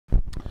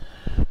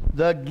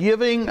The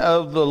giving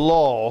of the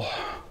law.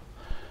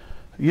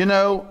 You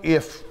know,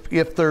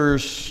 if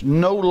there's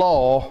no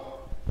law,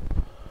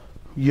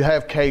 you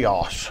have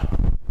chaos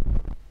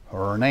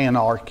or an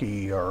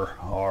anarchy,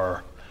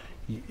 or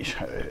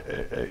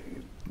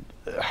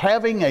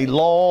having a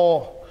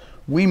law.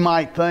 We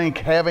might think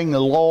having a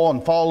law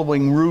and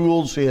following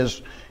rules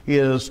is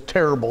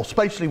terrible,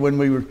 especially when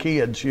we were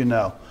kids, you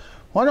know.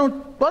 Why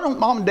don't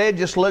mom and dad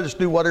just let us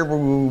do whatever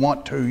we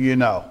want to, you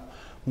know?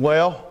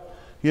 Well,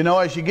 you know,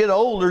 as you get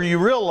older, you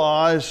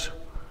realize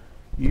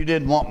you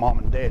didn't want mom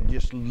and dad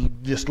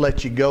just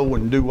let you go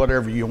and do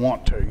whatever you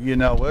want to. You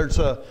know, there's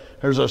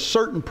a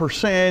certain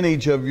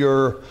percentage of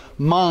your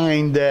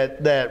mind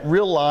that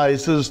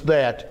realizes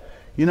that,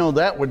 you know,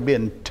 that would have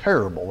been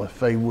terrible if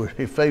they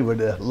would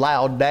have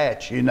allowed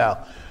that, you know.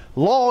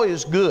 Law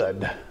is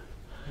good.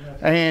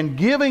 And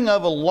giving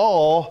of a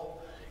law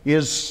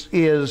is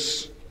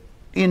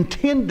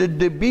intended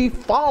to be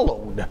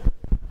followed.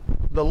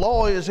 The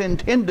law is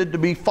intended to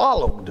be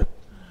followed.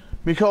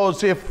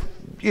 Because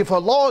if a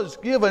law is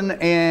given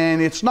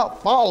and it's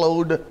not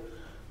followed,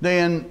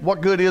 then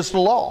what good is the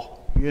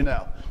law? You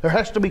know, there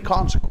has to be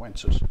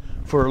consequences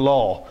for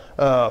law,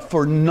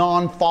 for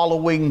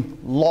non-following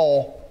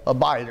law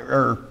abider,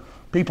 or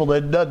people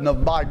that doesn't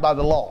abide by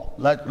the law.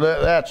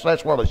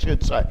 That's what I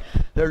should say.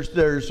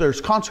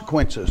 There's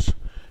consequences,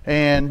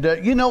 and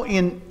you know,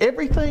 in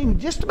everything,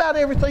 just about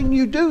everything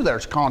you do,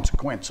 there's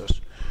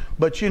consequences.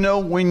 But you know,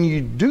 when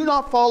you do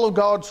not follow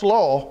God's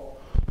law,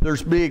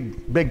 there's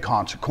big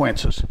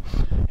consequences.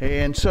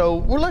 And so,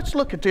 well, let's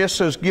look at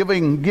this as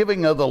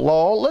giving of the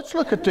law. Let's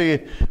look at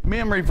the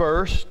memory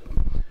verse.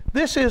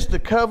 This is the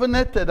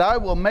covenant that I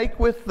will make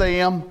with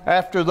them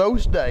after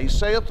those days,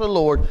 saith the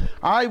Lord.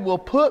 I will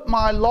put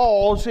my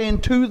laws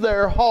into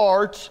their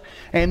hearts,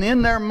 and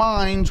in their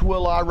minds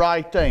will I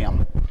write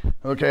them.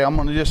 Okay, I'm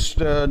going to just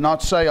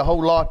not say a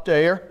whole lot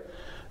there.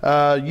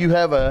 You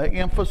have an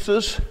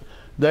emphasis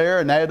there,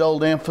 an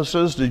adult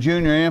emphasis, the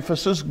junior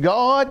emphasis.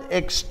 God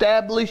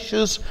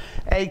establishes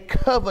a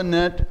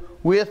covenant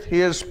with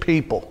His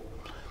people.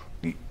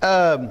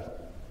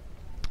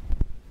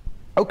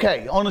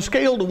 Okay, on a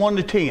scale of 1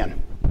 to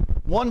 10,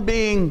 1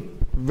 being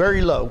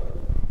very low,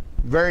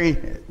 very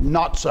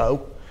not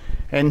so,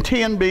 and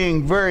 10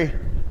 being very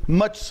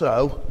much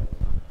so,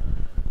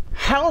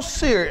 how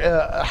serious,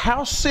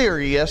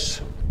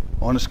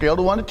 on a scale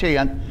of 1 to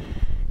 10,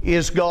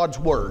 is God's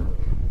Word?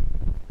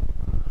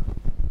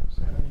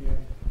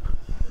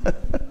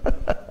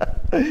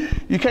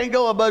 78. You can't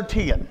go above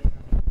 10.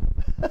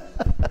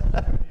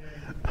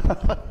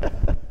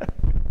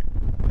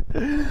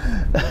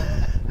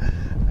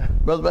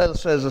 Brother Bell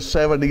says a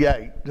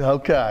 78.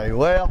 Okay,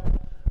 well,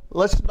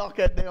 let's knock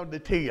that down to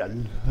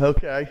 10.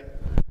 Okay.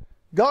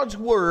 God's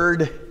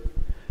Word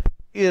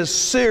is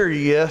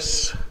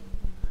serious.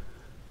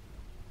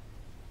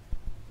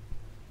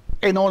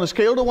 And on a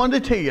scale of 1 to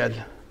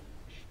 10,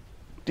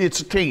 it's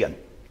a 10.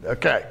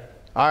 Okay.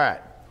 All right.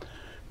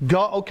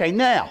 Okay,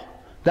 now,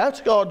 that's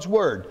God's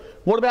Word.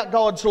 What about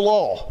God's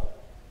law?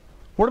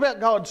 What about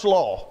God's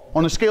law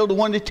on a scale of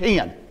 1 to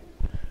 10?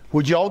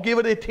 Would you all give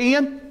it a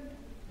 10?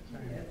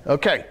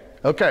 Okay.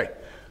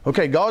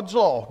 God's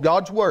law,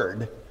 God's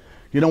Word.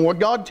 You know, what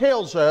God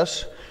tells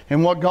us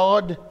and what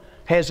God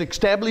has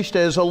established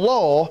as a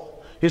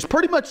law is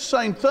pretty much the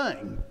same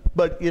thing,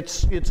 but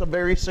it's a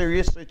very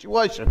serious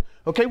situation.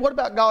 Okay, what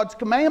about God's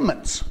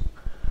commandments?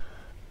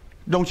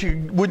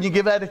 Wouldn't you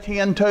give that a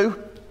 10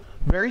 too?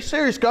 Very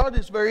serious. God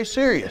is very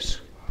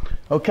serious.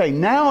 Okay,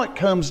 now it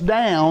comes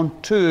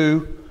down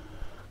to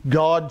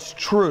God's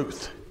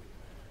truth.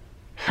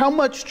 How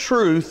much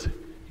truth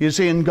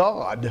is in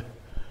God?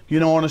 You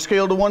know, on a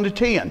scale of 1 to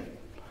 10.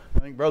 I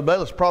think Brother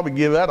Bellis probably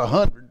give that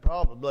 100,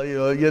 probably,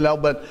 you know,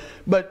 but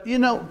you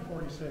know.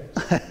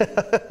 46.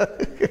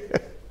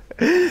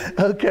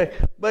 Okay,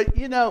 but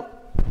you know,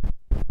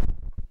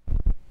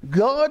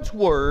 God's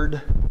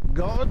Word,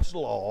 God's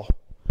law,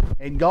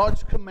 and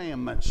God's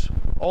commandments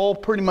all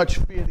pretty much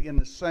fit in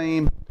the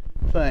same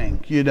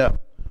thing, you know.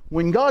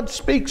 When God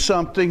speaks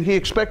something, He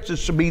expects it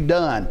to be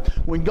done.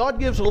 When God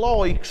gives a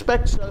law, He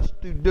expects us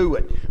to do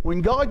it. When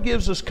God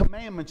gives us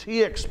commandments,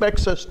 He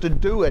expects us to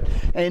do it.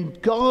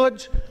 And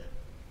God's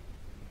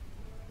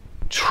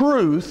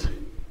truth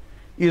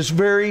is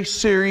very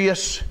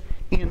serious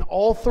in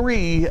all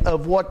three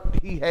of what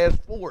He has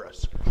for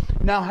us.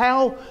 Now,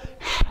 how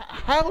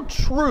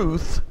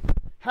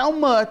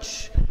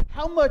much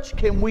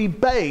can we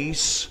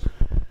base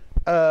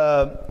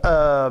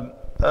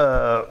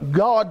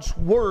God's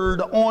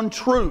Word on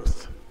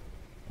truth?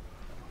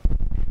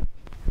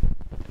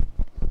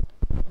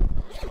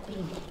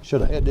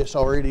 Should have had this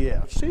already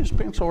out. See this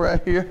pencil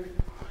right here?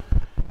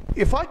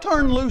 If I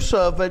turn loose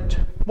of it,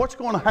 what's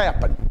going to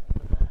happen?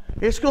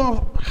 It's going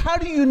to, how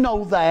do you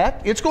know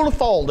that? It's going to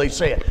fall, they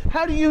said.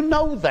 How do you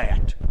know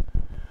that?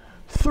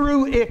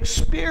 Through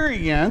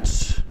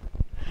experience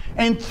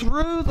and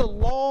through the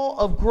law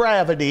of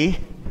gravity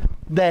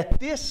that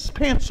this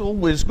pencil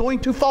was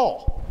going to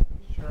fall.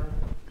 Sure.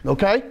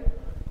 Okay?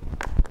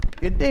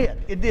 It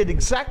did. It did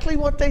exactly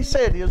what they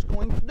said it was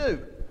going to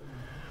do.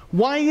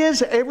 Why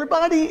is it?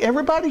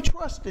 Everybody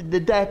trusted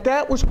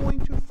that was going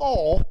to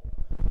fall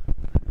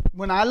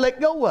when I let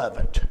go of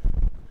it.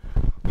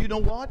 You know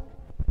what?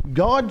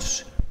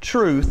 God's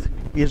truth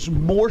is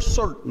more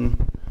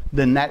certain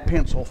than that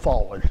pencil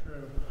falling.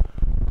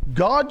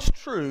 God's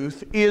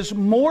truth is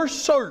more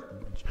certain.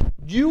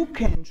 You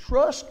can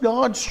trust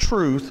God's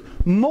truth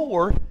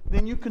more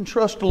than you can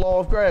trust the law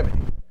of gravity.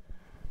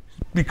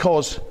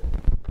 Because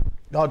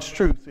God's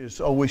truth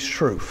is always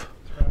truth.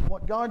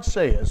 What God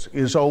says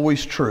is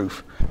always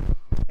truth.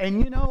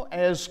 And you know,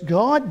 as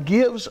God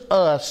gives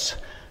us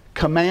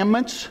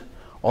commandments,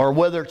 or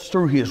whether it's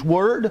through His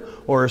Word,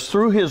 or it's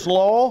through His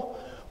law,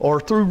 or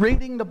through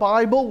reading the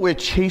Bible,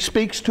 which He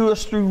speaks to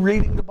us through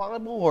reading the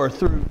Bible, or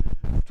through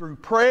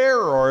prayer,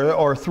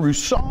 or through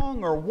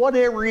song, or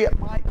whatever it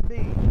might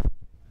be,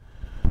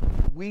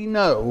 we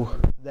know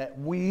that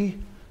we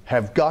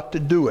have got to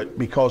do it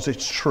because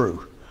it's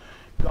true.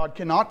 God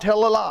cannot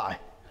tell a lie.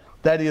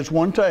 That is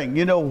one thing.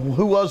 You know,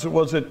 who was it?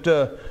 Was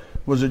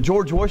it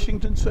George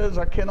Washington says,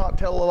 I cannot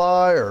tell a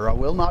lie, or I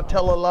will not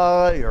tell a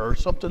lie, or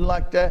something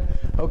like that?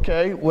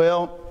 Okay,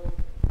 well,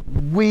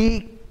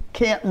 we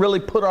can't really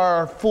put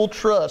our full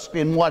trust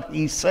in what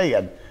he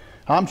said.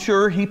 I'm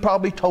sure he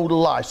probably told a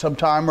lie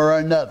sometime or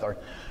another.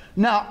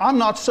 Now, I'm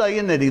not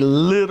saying that he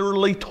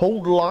literally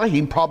told a lie.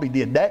 He probably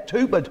did that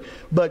too,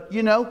 but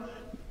you know,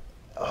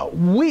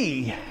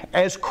 we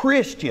as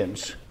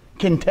Christians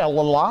can tell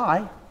a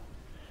lie.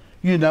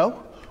 You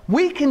know,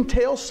 we can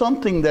tell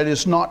something that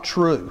is not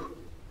true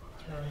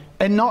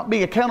and not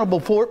be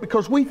accountable for it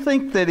because we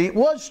think that it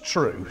was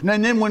true.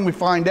 And then when we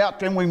find out,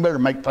 then we better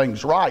make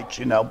things right,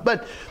 you know.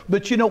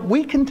 But you know,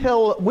 we can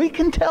tell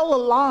a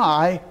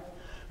lie,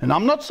 and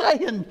I'm not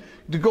saying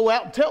to go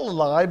out and tell a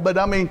lie, but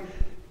I mean,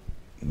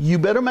 you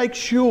better make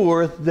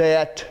sure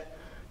that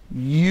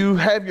you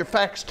have your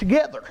facts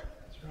together.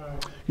 That's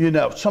right. You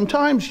know,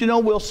 sometimes, you know,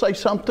 we'll say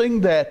something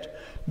that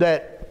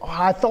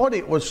I thought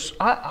it was,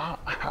 I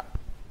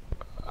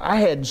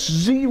had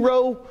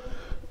zero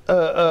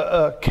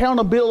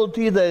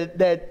accountability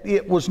that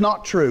it was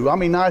not true. I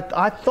mean,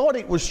 I thought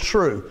it was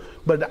true,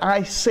 but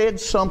I said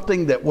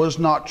something that was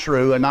not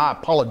true, and I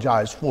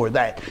apologize for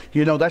that.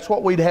 You know, that's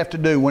what we'd have to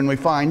do when we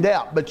find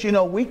out. But you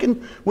know, we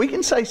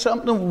can say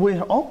something.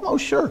 Oh,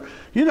 sure.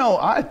 You know,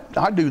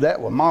 I do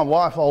that with my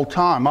wife all the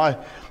time. I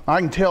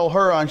can tell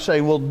her, I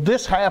say, well,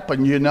 this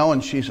happened, you know,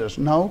 and she says,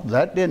 no,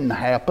 that didn't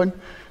happen.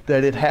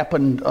 That it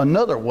happened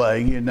another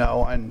way, you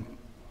know, and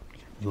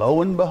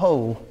lo and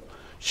behold,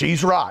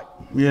 she's right,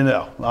 you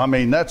know. I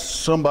mean, that's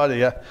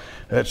somebody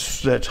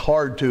that's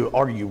hard to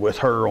argue with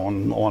her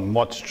on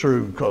what's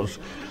true, because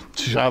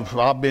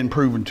I've been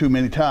proven too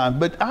many times.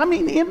 But I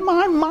mean, in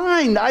my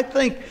mind, I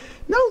think,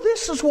 no,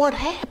 this is what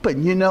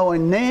happened, you know,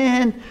 and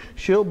then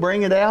she'll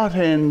bring it out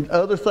and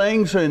other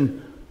things,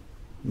 and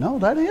no,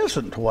 that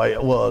isn't the way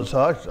it was.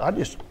 I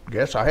just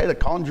guess I had it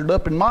conjured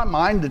up in my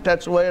mind that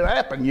that's the way it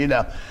happened, you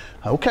know.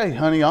 Okay,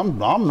 honey, I'm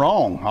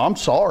wrong. I'm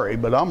sorry,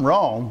 but I'm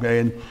wrong,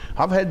 and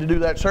I've had to do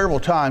that several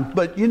times.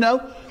 But you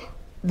know,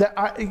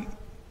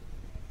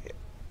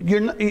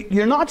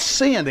 you're not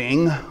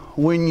sinning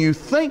when you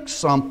think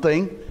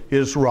something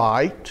is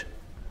right.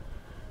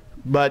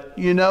 But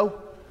you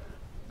know,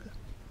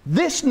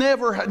 this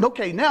never.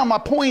 Okay, now my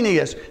point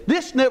is,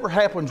 this never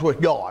happens with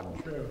God.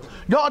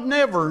 God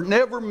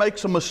never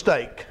makes a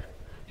mistake.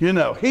 You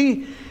know,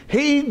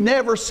 He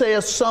never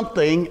says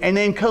something and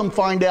then come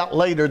find out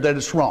later that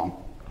it's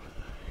wrong.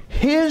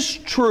 His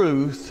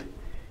truth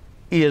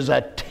is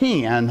a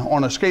 10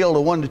 on a scale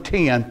of 1 to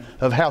 10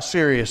 of how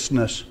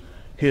seriousness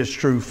His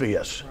truth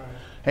is.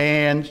 Right.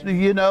 And,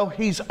 you know,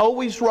 He's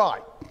always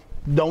right.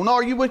 Don't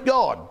argue with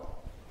God.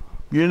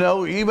 You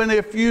know, even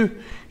if you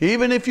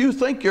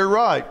think you're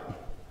right,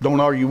 don't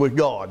argue with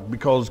God,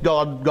 because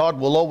God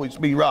will always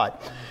be right.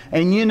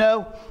 And, you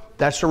know,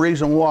 that's the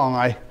reason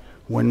why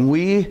when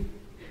we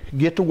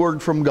get the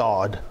word from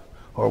God,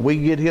 or we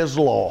get His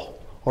law,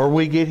 or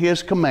we get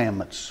His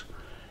commandments,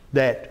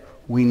 that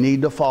we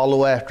need to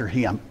follow after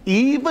Him.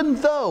 Even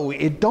though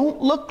it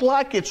don't look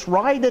like it's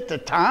right at the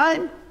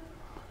time,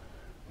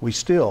 we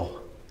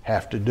still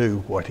have to do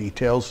what He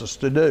tells us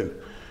to do.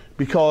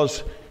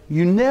 Because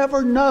you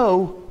never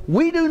know,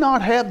 we do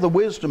not have the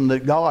wisdom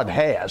that God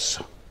has.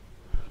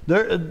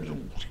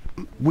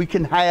 We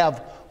can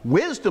have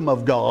wisdom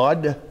of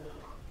God,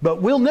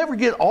 but we'll never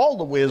get all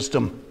the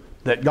wisdom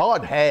that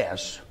God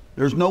has.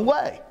 There's no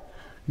way.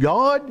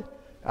 God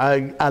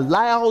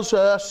allows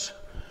us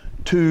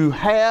to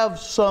have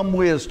some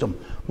wisdom.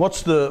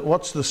 What's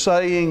the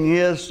saying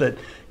is that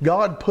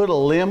God put a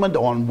limit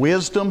on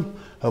wisdom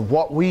of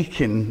what we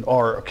can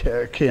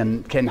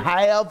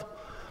have,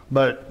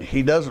 but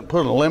He doesn't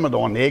put a limit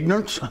on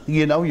ignorance,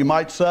 you know, you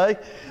might say.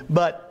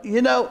 But,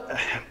 you know,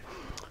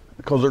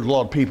 because there's a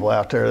lot of people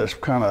out there that's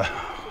kind of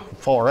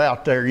far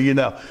out there, you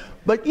know.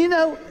 But, you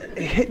know,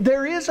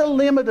 there is a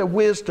limit of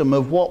wisdom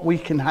of what we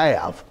can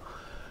have.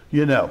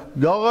 You know,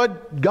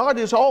 God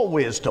is all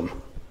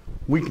wisdom.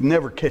 We can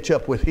never catch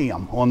up with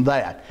Him on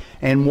that.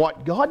 And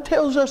what God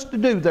tells us to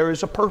do, there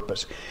is a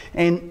purpose.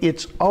 And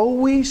it's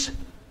always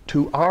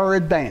to our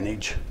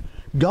advantage.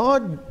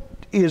 God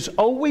is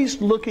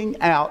always looking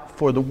out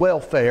for the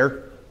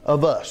welfare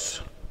of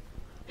us.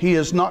 He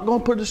is not going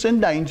to put us in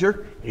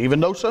danger, even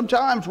though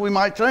sometimes we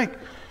might think,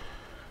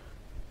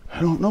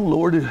 I don't know,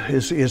 Lord,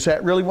 is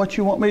that really what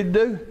you want me to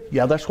do?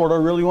 Yeah, that's what I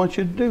really want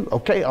you to do.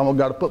 Okay, I've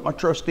got to put my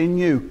trust in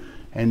you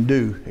and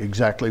do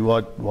exactly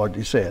what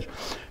he says.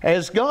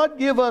 As God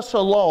give us a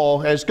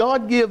law, as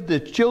God give the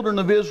children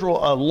of Israel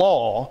a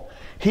law,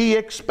 he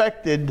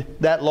expected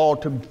that law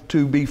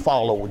to be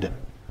followed.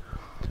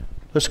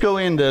 Let's go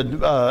into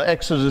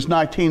Exodus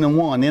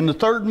 19:1. In the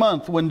 3rd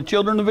month, when the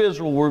children of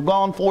Israel were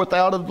gone forth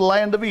out of the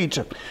land of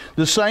Egypt,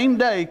 the same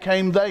day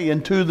came they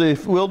into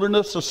the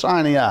wilderness of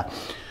Sinai.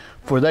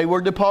 For they were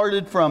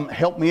departed from,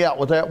 help me out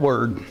with that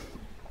word.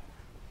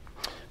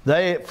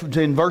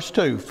 In verse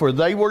 2, for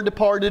they were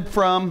departed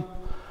from,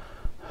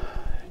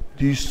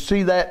 do you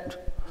see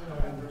that?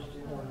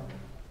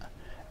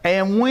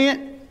 And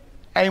went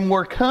and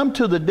were come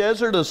to the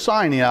desert of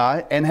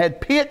Sinai, and had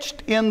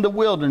pitched in the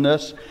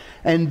wilderness,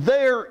 and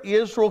there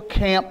Israel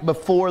camped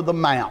before the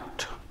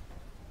mount.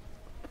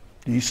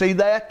 Do you see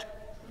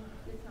that?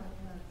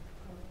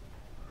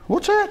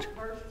 What's that?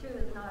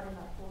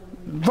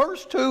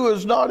 Verse 2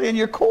 is not in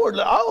your cord.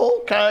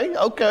 Oh,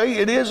 okay,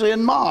 it is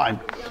in mine.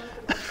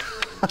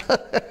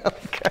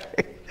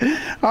 Okay.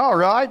 All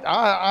right.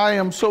 I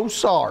am so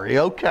sorry.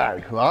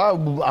 Okay.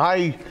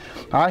 I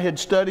had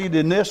studied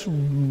in this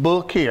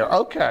book here.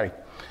 Okay.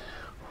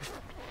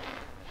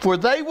 For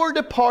they were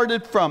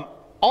departed from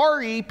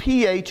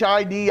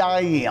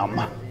Rephidim.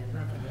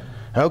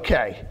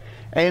 Okay.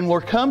 And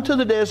were come to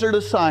the desert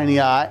of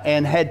Sinai,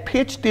 and had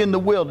pitched in the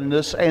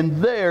wilderness,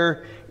 and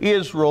there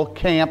Israel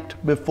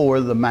camped before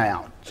the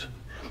mount.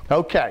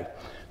 Okay.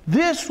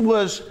 This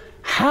was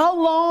how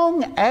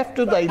long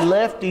after they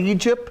left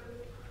Egypt?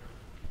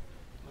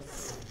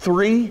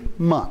 3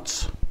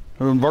 months.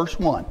 In verse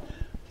 1.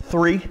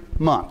 3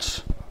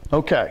 months.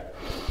 Okay.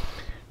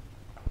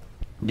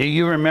 Do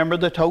you remember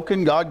the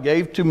token God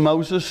gave to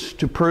Moses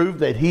to prove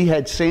that he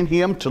had sent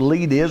him to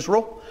lead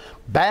Israel?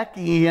 Back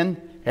in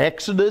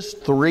Exodus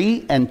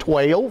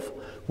 3:12,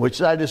 which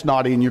that is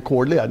not in your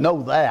quarterly, I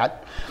know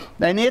that.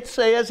 And it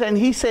says, and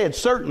he said,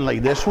 certainly,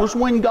 this was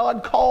when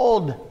God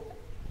called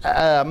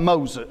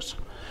Moses.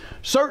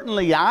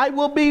 Certainly I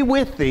will be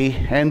with thee,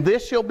 and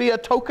this shall be a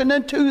token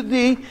unto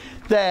thee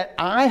that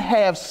I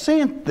have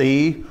sent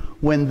thee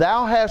when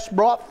thou hast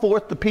brought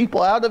forth the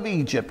people out of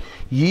Egypt.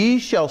 Ye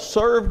shall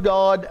serve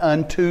God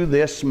unto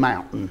this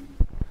mountain.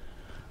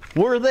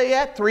 Were they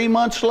at 3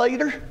 months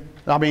later?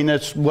 I mean,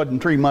 it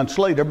wasn't 3 months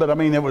later, but I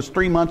mean, it was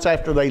 3 months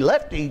after they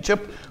left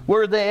Egypt.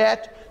 Where are they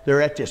at?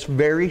 They're at this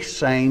very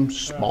same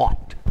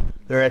spot.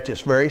 They're at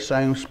this very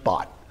same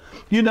spot.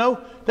 You know,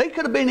 they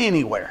could have been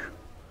anywhere,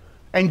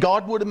 and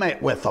God would have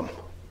met with them.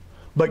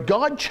 But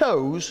God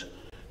chose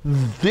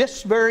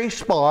this very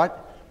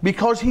spot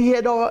because he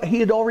had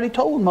already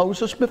told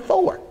Moses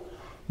before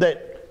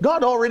that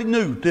God already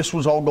knew this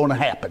was all going to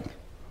happen.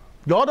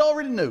 God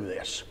already knew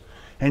this.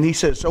 And he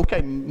says,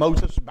 okay,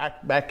 Moses,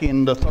 back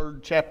in the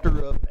 3rd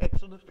chapter of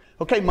Exodus,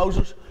 okay,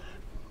 Moses,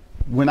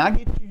 when I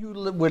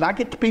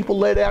get the people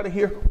led out of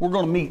here, we're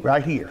going to meet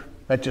right here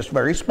at this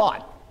very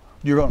spot.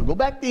 You're going to go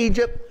back to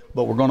Egypt,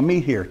 but we're going to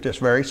meet here at this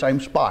very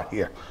same spot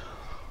here.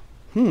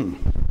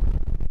 Meeting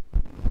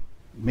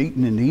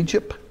in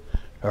Egypt,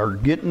 or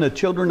getting the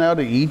children out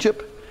of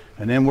Egypt,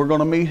 and then we're going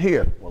to meet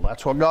here. Well,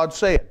 that's what God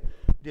said.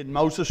 Did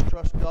Moses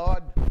trust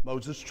God?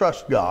 Moses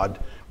trusted God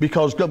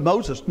because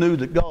Moses knew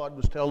that God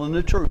was telling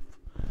the truth.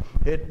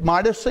 It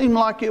might have seemed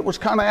like it was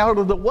kind of out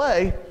of the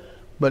way,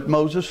 but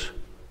Moses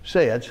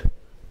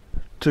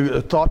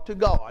thought to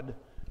God,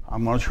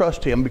 I'm going to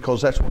trust him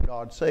because that's what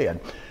God said.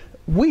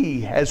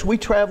 As we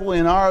travel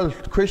in our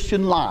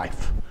Christian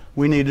life,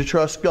 we need to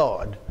trust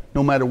God.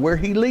 No matter where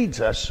he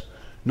leads us,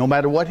 no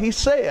matter what he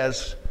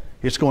says,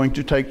 it's going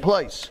to take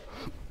place.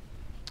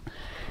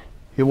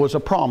 It was a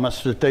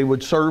promise that they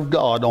would serve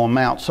God on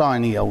Mount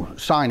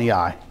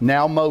Sinai.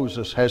 Now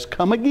Moses has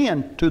come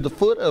again to the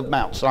foot of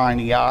Mount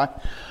Sinai.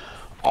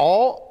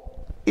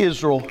 All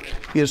Israel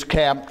is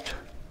camped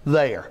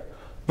there.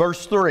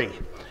 Verse 3.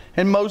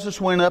 And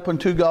Moses went up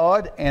unto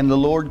God, and the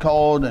Lord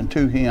called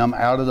unto him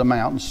out of the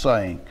mountain,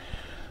 saying,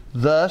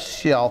 Thus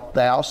shalt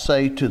thou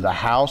say to the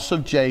house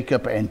of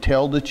Jacob, and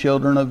tell the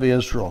children of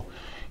Israel,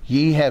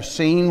 Ye have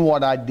seen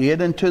what I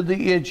did unto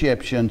the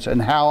Egyptians,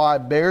 and how I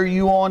bare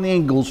you on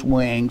eagle's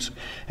wings,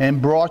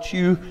 and brought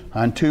you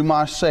unto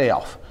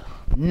myself.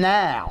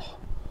 Now,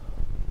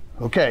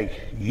 okay,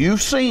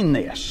 you've seen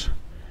this.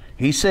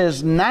 He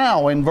says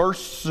now in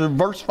verse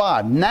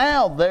 5,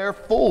 Now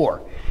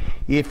therefore,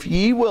 if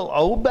ye will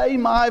obey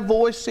my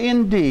voice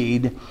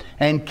indeed,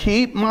 and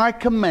keep my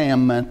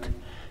commandment,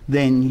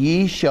 then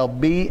ye shall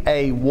be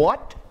a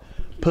what?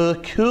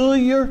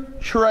 Peculiar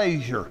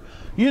treasure.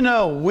 You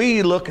know,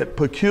 we look at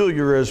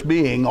peculiar as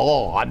being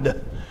odd.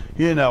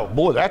 You know,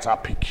 boy, that's a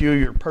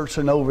peculiar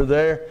person over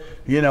there.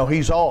 You know,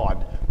 he's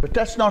odd. But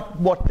that's not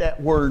what that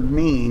word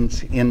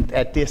means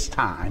at this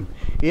time.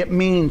 It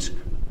means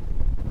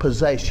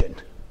possession.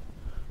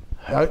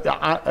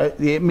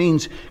 It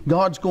means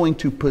God's going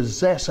to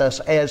possess us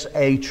as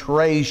a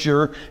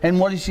treasure. And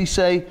what does he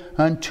say?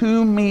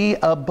 Unto me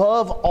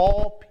above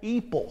all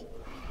people.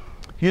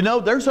 You know,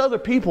 there's other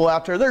people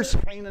out there. There's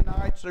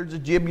Canaanites, there's the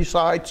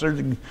Jebusites,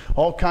 there's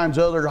all kinds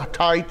of other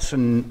Hittites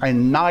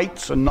and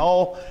Knights and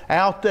all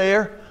out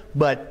there.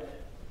 But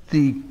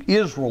the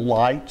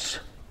Israelites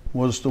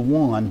was the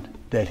one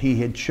that he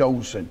had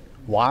chosen.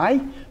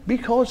 Why?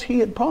 Because he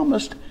had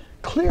promised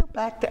clear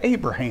back to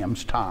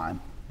Abraham's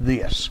time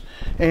this.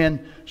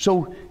 And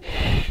so,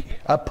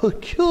 a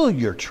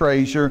peculiar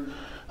treasure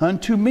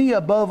unto me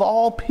above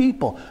all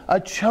people,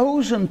 a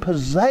chosen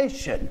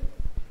possession.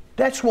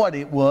 That's what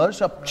it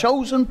was, a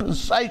chosen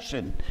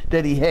possession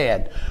that he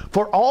had.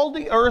 For all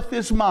the earth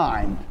is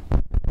mine.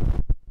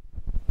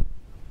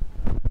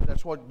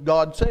 That's what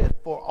God said.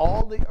 For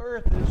all the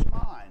earth is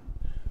mine.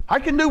 I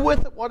can do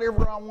with it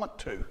whatever I want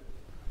to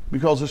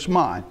because it's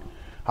mine.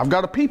 I've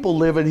got a people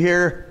living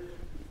here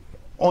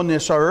on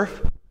this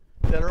earth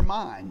that are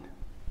mine.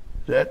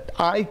 That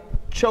I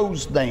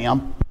chose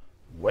them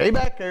way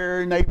back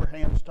there in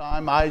Abraham's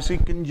time,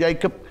 Isaac and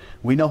Jacob.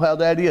 We know how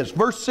that is.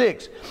 Verse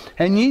 6,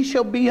 and ye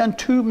shall be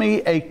unto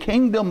me a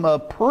kingdom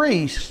of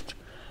priests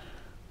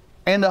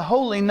and a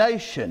holy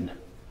nation.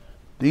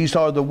 These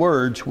are the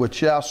words which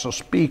thou shalt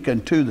speak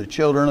unto the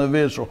children of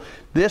Israel.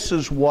 This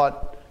is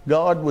what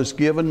God was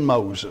giving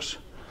Moses.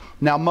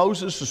 Now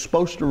Moses is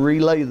supposed to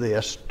relay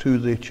this to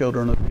the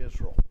children of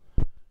Israel.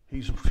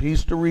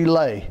 He's to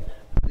relay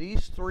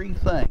these three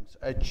things.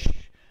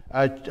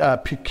 A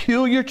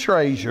peculiar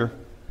treasure,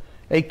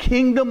 a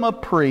kingdom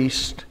of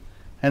priests,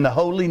 and a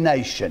holy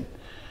nation.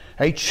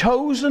 A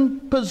chosen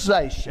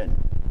possession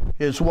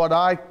is what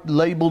I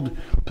labeled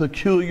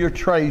peculiar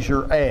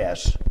treasure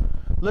as.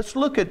 Let's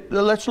look at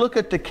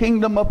the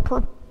kingdom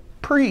of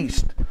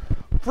priest.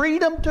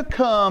 Freedom to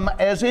come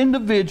as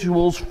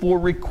individuals for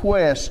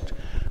request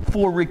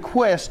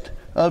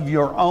of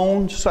your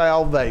own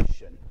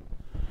salvation.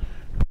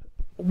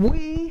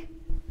 We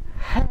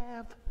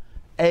have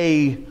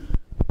a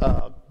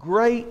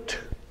great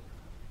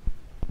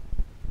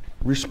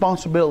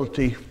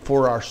responsibility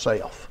for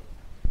ourselves.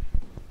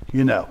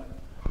 You know,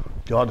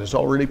 God has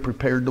already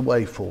prepared the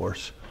way for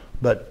us.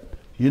 But,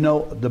 you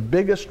know, the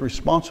biggest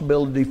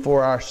responsibility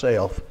for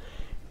ourselves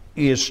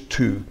is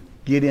to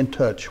get in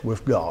touch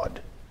with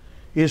God.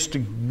 Is to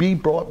be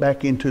brought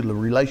back into the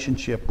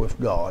relationship with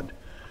God.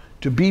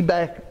 To be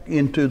back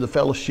into the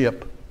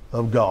fellowship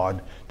of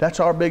God. That's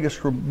our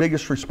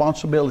biggest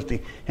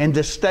responsibility. And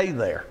to stay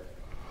there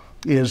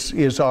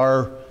is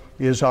our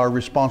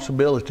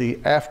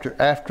responsibility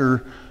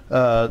after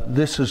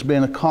this has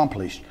been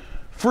accomplished.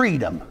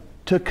 Freedom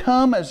to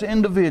come as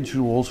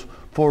individuals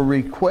for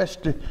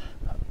requesting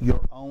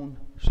your own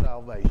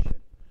salvation.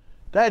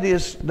 That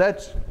is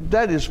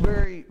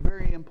very,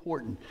 very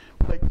important.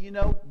 But you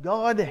know,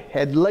 God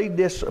had laid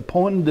this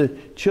upon the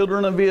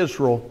children of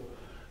Israel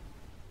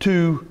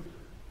to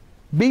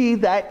be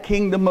that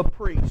kingdom of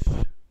priests.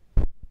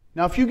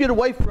 Now, if you get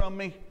away from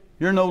me,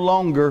 you're no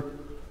longer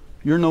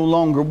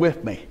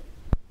with me.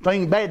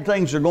 Bad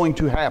things are going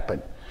to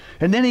happen.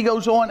 And then he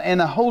goes on, and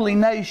a holy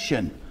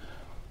nation.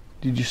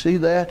 Did you see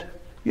that?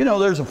 You know,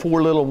 there's a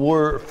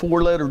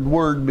four-lettered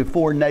word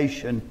before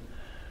nation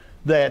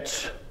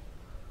that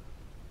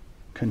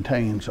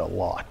contains a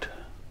lot.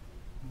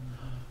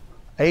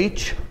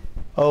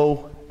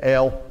 H-O-L-Y.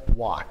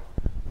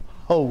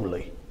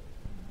 Holy.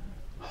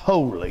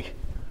 Holy.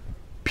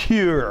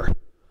 Pure.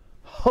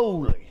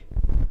 Holy.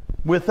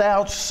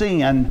 Without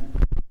sin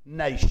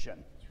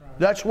nation.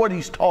 That's what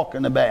he's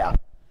talking about.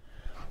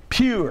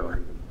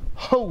 Pure,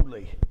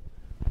 holy,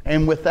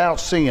 and without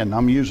sin.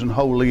 I'm using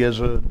holy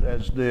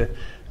okay,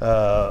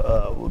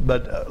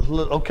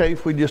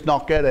 if we just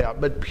knock that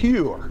out. But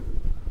pure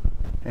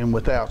and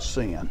without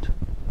sin,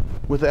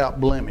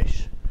 without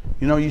blemish.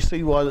 You know, you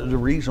see the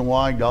reason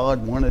why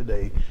God wanted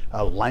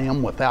a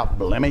lamb without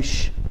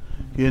blemish,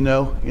 you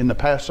know, in the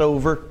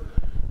Passover,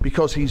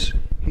 because he's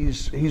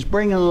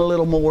bringing a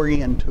little more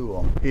into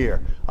them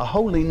here. A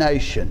holy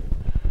nation.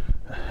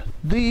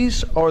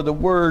 These are the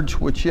words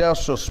which thou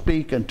shalt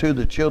speak unto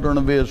the children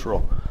of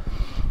Israel.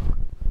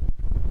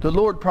 The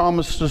Lord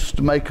promised us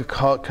to make a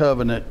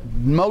covenant.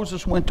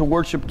 Moses went to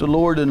worship the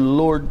Lord, and the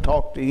Lord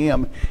talked to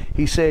him.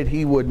 He said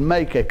he would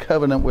make a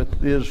covenant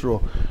with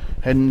Israel.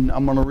 And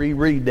I'm going to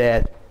reread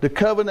that. The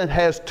covenant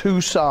has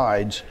two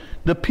sides.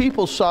 The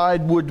people's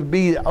side would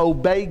be to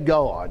obey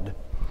God.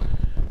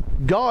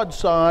 God's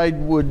side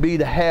would be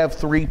to have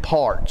three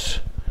parts.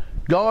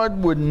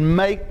 God would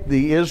make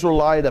the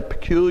Israelite a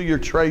peculiar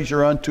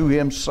treasure unto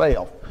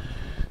himself.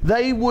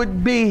 They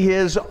would be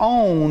his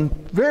own,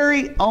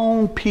 very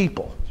own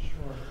people.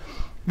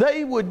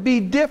 They would be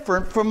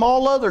different from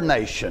all other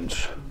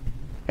nations.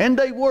 And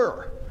they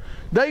were.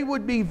 They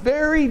would be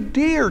very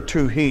dear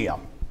to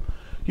him.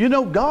 You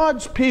know,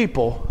 God's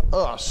people,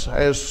 us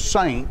as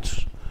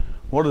saints,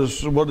 what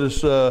is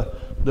the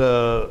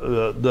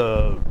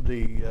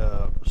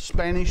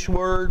Spanish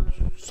word?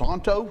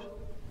 Santo?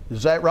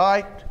 Is that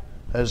right?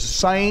 As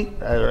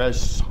saint,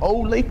 as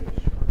holy,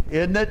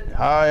 isn't it?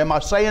 Am I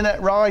saying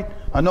that right?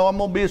 I know I'm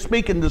going to be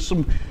speaking to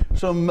some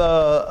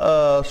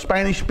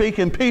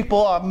Spanish-speaking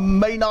people. I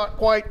may not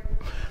quite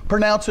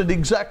pronounce it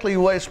exactly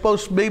the way it's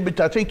supposed to be, but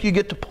I think you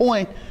get the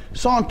point.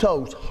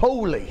 Santos,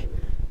 holy,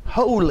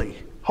 holy,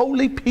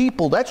 holy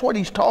people. That's what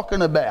he's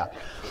talking about.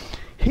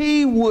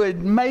 He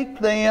would make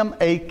them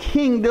a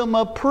kingdom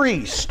of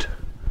priests.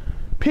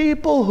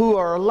 People who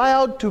are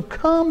allowed to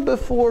come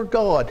before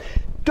God.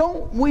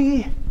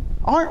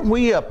 Aren't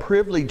we a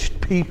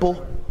privileged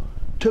people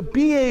to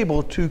be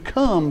able to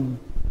come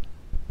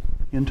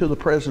into the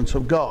presence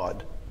of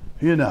God?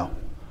 You know,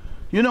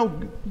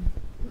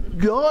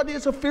 God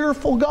is a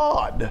fearful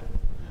God.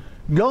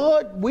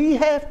 We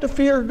have to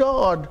fear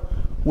God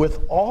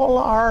with all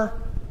our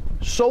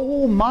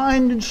soul,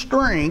 mind, and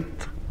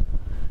strength,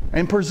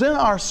 and present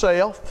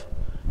ourselves.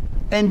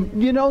 And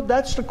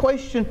that's the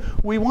question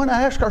we want to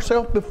ask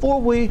ourselves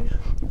before we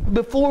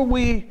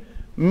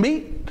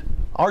meet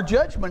our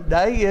judgment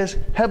day is,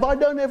 have I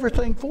done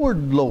everything for the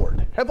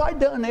Lord? Have I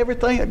done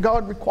everything that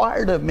God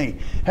required of me?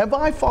 Have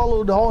I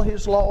followed all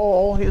His law,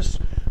 all His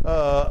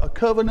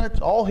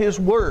covenants, all His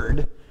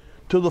word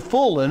to the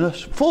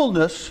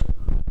fullness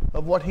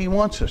of what He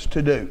wants us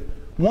to do,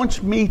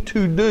 wants me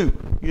to do?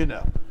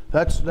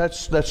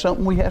 That's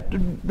something we have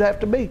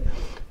to be.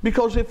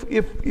 Because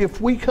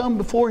if we come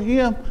before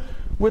Him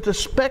with a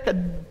speck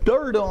of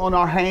dirt on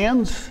our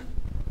hands,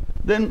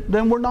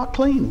 then we're not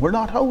clean. We're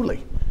not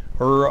holy,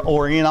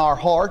 or in our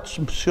hearts,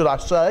 should I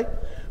say?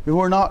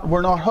 We're not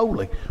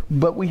holy.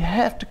 But we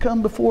have to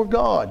come before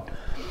God.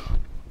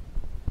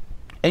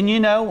 And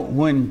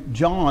when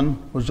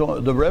John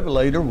the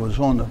Revelator was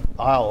on the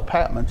Isle of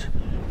Patmos,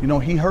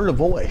 he heard a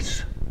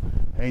voice,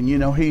 and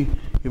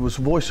it was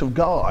the voice of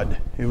God.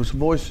 It was the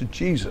voice of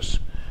Jesus.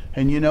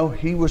 And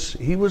he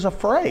was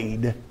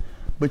afraid.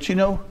 But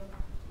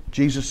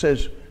Jesus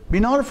says,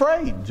 be not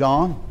afraid,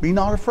 John. Be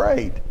not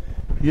afraid.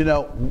 You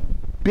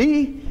have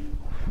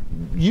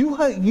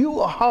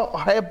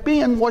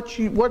been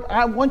what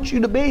I want you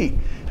to be.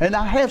 And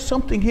I have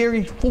something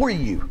here for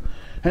you.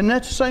 And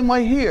that's the same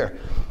way here.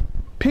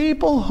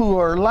 People who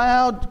are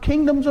allowed,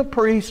 kingdoms of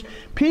priests,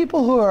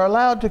 people who are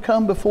allowed to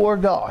come before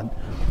God.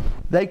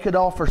 They could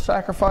offer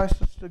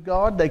sacrifices to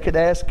God. They could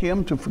ask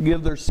Him to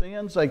forgive their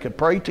sins. They could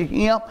pray to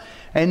Him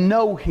and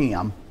know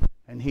Him,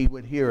 and He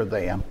would hear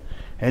them.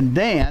 And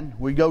then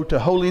we go to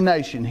holy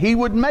nation. He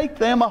would make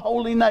them a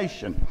holy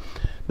nation.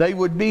 They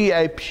would be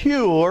a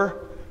pure,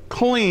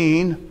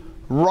 clean,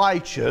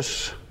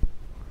 righteous,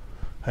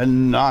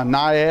 and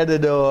I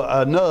added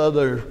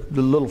another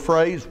little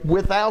phrase,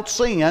 without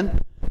sin.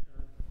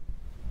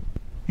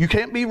 You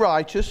can't be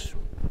righteous.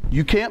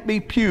 You can't be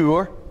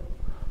pure.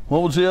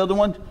 What was the other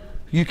one?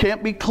 You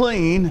can't be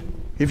clean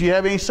if you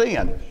have any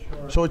sin.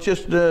 Sure. So it's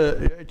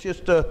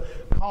just a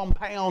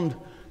compound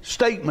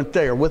statement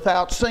there,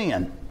 without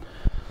sin.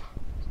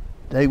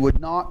 They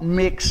would not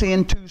mix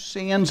into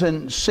sins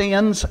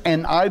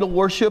and idol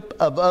worship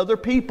of other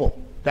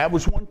people. That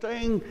was one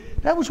thing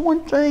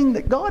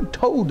that God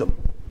told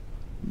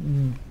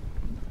them.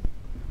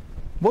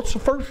 What's the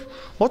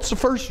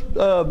first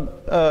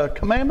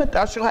commandment?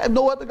 Thou shalt have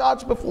no other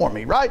gods before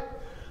me, right?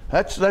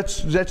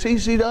 That's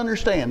easy to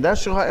understand. Thou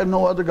shalt have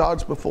no other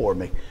gods before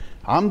me.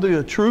 I'm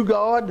the true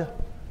God,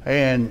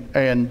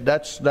 and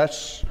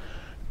that's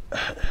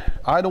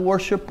idol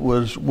worship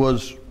was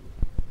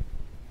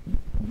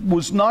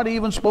not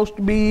even supposed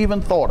to be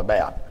even thought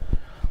about.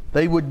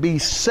 They would be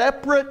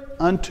separate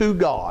unto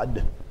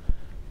God.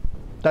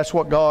 That's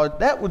what God.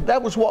 That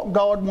was what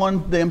God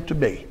wanted them to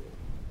be.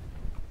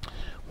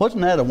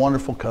 Wasn't that a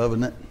wonderful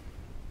covenant?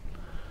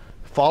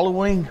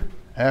 Following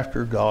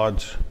after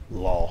God's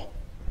law.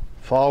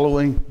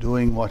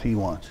 Doing what He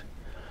wants.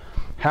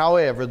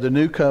 However, the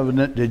new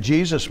covenant that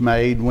Jesus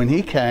made when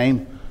He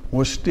came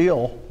is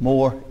still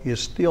more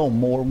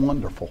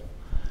wonderful.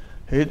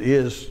 It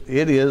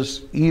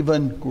is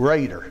even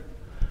greater.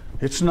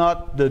 It's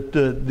not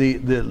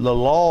the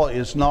law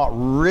is not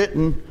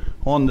written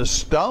on the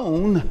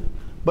stone,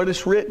 but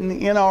it's written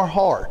in our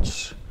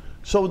hearts,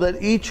 so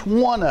that each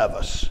one of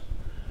us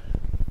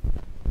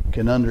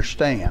can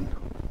understand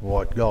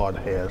what God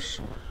has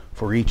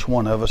for each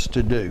one of us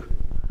to do.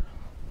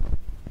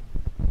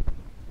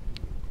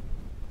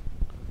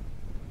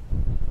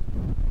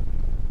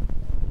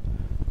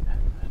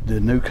 The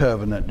new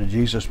covenant that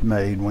Jesus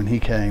made when He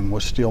came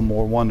was still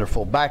more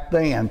wonderful. Back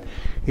then,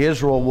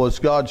 Israel was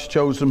God's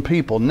chosen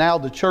people. Now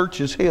the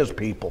church is His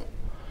people.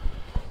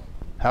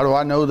 How do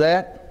I know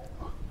that?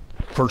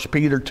 1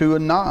 Peter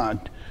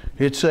 2:9.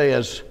 It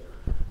says,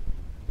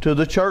 to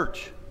the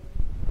church,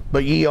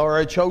 but ye are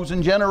a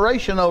chosen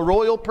generation, a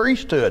royal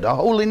priesthood, a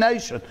holy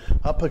nation,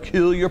 a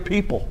peculiar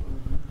people.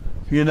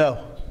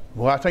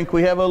 Well, I think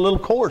we have a little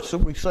chorus that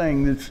we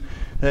sing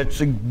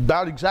that's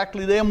about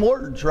exactly them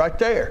words right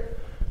there.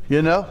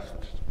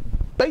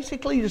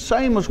 Basically the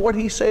same as what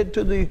He said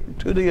to the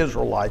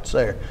Israelites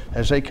there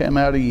as they came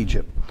out of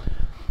Egypt.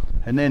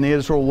 And then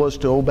Israel was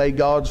to obey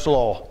God's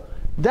law.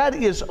 That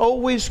is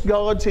always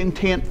God's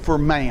intent for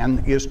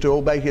man, is to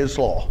obey His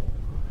law.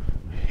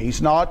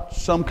 He's not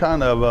some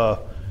kind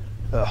of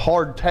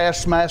hard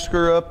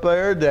taskmaster up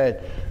there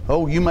that,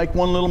 oh, you make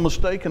one little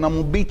mistake and I'm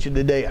going to beat you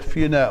to death,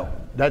 you know.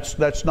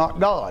 That's not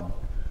God.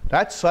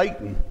 That's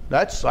Satan.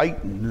 That's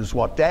Satan is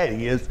what that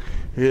is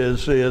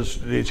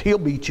he'll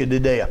beat you to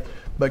death.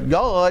 But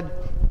God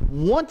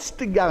wants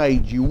to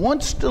guide you,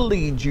 wants to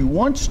lead you,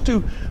 wants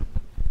to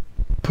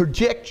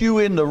project you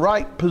in the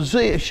right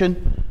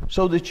position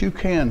so that you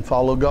can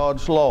follow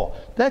God's law.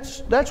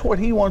 That's what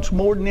He wants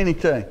more than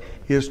anything,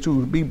 is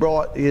to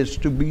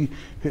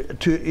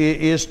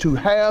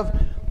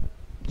have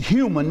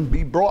human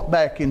be brought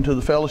back into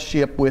the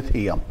fellowship with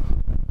Him.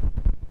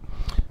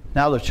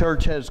 Now the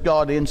church has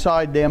God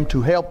inside them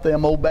to help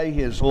them obey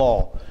His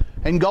law.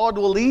 And God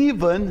will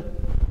even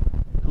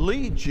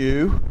lead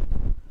you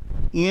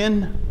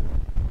in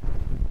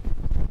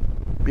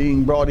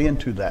being brought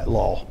into that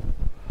law.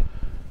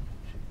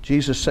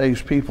 Jesus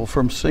saves people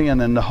from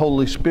sin, and the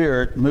Holy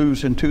Spirit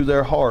moves into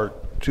their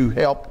heart to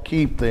help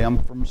keep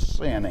them from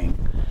sinning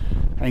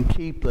and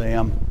keep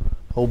them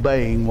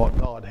obeying what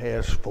God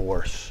has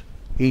for us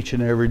each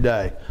and every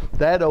day.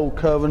 That old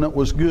covenant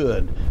was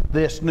good.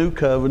 This new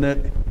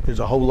covenant is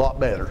a whole lot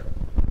better.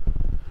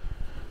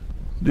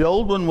 The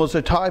old one was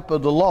a type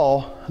of the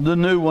law. The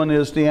new one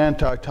is the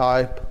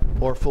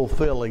antitype or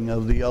fulfilling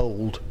of the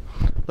old.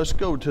 Let's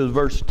go to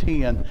verse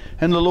 10.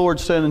 And the Lord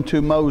said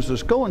unto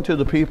Moses, Go unto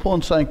the people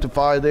and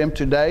sanctify them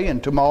today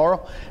and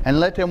tomorrow, and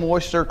let them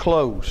wash their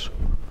clothes.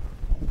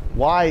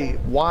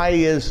 Why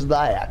is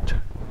that?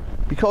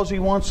 Because He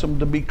wants them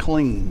to be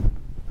clean.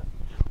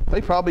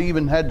 They probably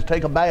even had to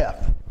take a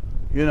bath.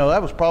 You know,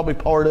 that was probably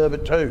part of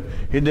it too.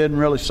 It didn't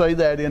really say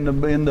that in the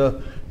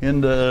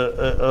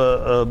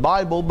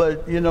Bible,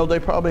 but you know, they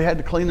probably had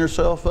to clean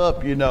themselves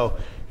up. You know,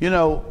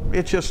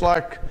 it's just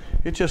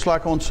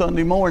like on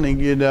Sunday morning,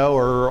 you know,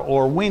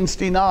 or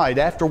Wednesday night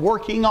after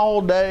working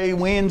all day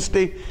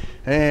Wednesday,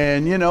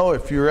 and you know,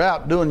 if you're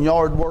out doing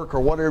yard work or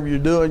whatever you're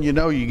doing, you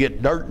know, you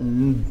get dirt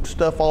and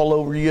stuff all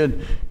over you,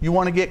 and you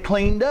want to get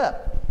cleaned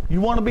up. You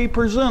want to be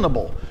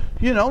presentable.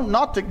 You know,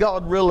 not that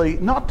God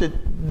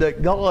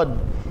God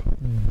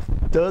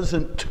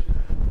doesn't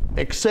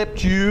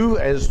accept you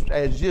as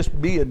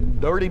just being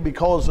dirty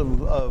because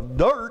of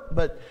dirt,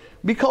 but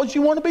because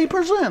you want to be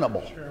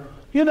presentable. Sure.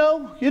 You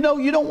know, you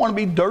don't want to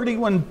be dirty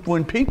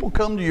when people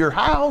come to your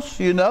house,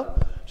 you know.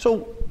 So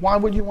why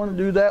would you want to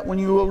do that when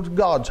you go to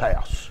God's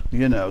house?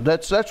 You know,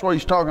 that's what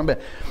He's talking about.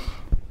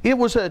 It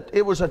was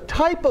a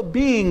type of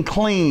being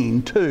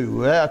clean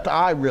too,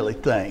 I really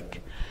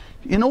think.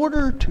 In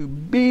order to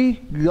be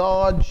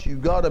God's, you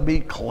got to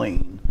be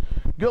clean.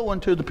 Go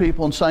unto the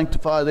people and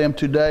sanctify them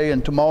today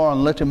and tomorrow,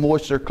 and let them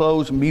wash their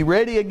clothes, and be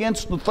ready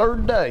against the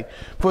third day.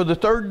 For the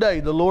third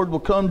day the Lord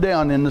will come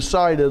down in the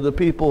sight of the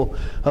people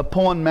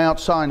upon Mount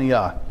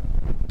Sinai.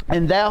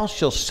 And thou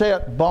shalt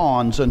set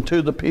bonds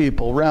unto the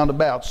people round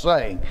about,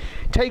 saying,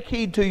 Take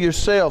heed to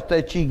yourself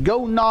that ye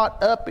go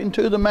not up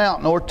into the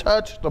mountain, or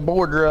touch the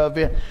border of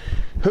it.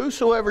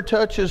 Whosoever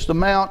touches the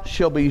mount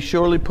shall be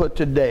surely put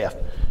to death.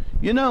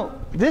 You know,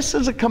 this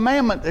is a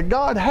commandment that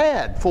God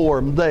had for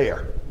them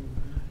there.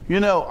 You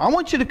know, I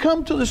want you to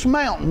come to this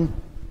mountain,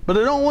 but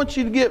I don't want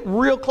you to get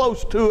real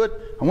close to it.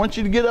 I want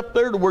you to get up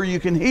there to where you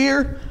can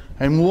hear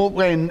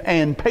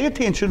and pay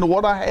attention to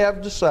what I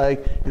have to say,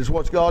 is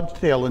what God's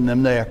telling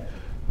them there.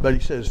 But He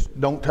says,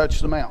 don't touch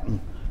the mountain.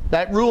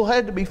 That rule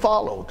had to be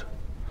followed.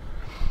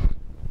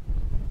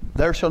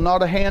 There shall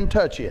not a hand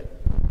touch it,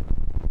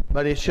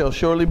 but it shall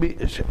surely be,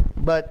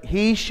 but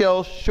he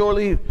shall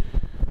surely,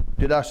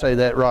 did I say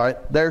that right?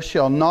 There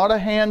shall not a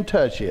hand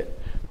touch it,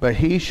 but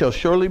he shall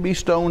surely be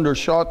stoned or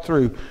shot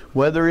through,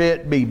 whether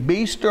it be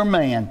beast or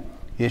man,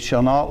 it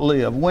shall not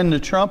live. When the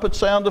trumpet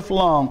soundeth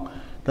long,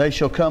 they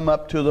shall come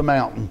up to the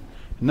mountain.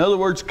 In other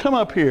words, come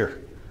up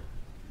here.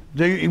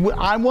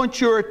 I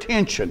want your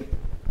attention.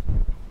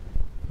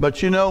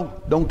 But you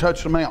know, don't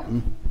touch the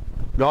mountain.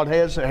 God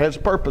has a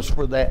purpose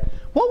for that.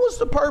 What was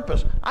the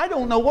purpose? I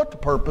don't know what the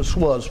purpose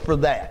was for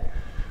that.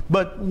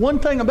 But one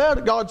thing about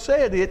it, God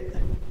said it,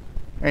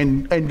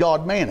 and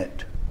God meant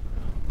it.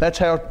 That's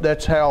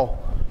how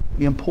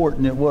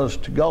important it was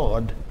to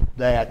God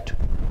that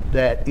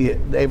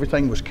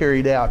everything was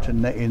carried out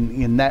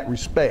in that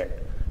respect.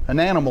 An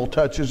animal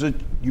touches it,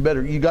 you got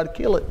to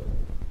kill it.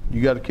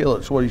 You got to kill it.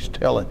 That's what He's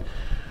telling.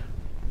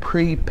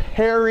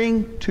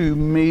 Preparing to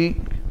meet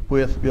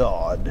with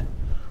God.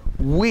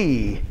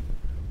 We,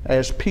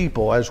 as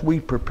people, as we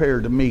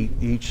prepare to meet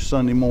each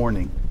Sunday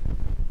morning,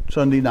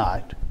 Sunday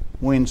night,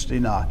 Wednesday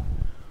night,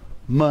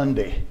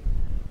 Monday,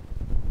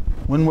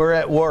 when we're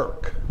at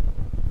work,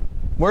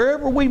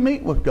 wherever we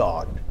meet with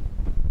God,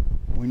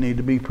 we need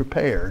to be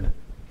prepared.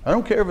 I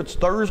don't care if it's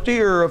Thursday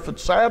or if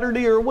it's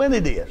Saturday or when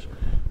it is.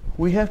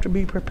 We have to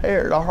be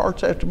prepared. Our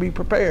hearts have to be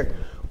prepared.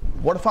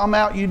 What if I'm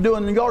out, you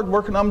doing the yard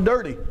work, and I'm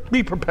dirty?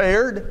 Be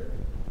prepared.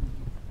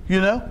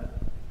 You know?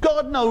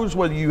 God knows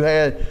whether you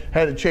had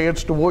a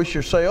chance to wash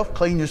yourself,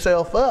 clean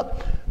yourself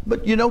up.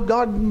 But you know,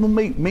 God will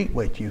meet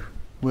with you,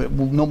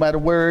 no matter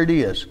where it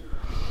is.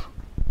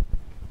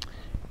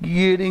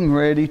 getting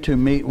ready to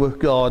meet with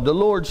God. The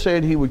Lord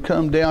said He would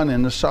come down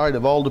in the sight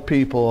of all the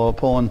people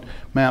upon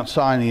Mount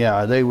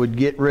Sinai. They would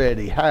get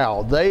ready.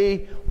 How?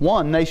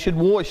 One, they should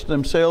wash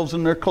themselves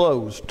in their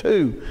clothes.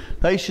 Two,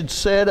 they should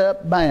set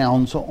up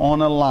bounds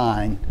on a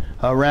line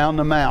around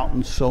the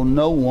mountain so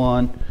no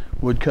one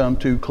would come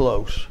too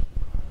close.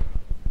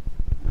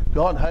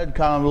 God had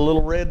kind of a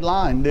little red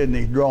line, didn't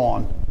He,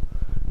 drawn?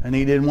 And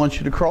He didn't want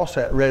you to cross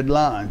that red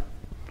line.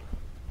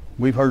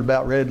 We've heard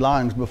about red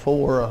lines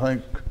before, I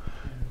think,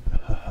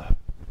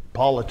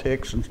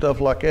 politics and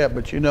stuff like that.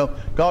 But you know,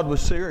 God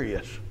was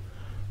serious.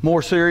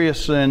 More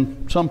serious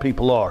than some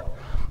people are.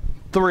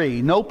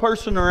 3, no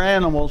person or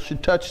animal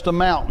should touch the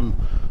mountain.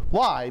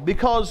 Why?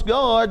 Because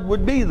God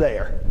would be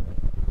there.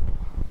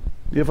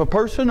 If a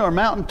person or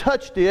mountain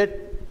touched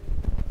it,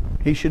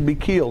 he should be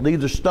killed,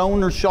 either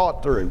stoned or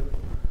shot through.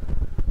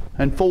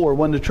 And 4,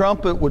 when the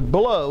trumpet would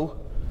blow,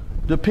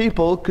 the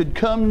people could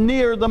come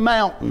near the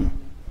mountain.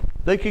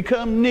 They could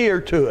come near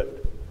to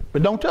it.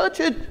 But don't touch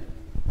it.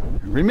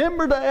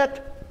 Remember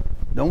that.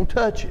 Don't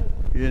touch it.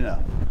 You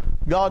know.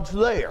 God's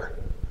there.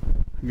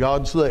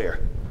 God's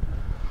there.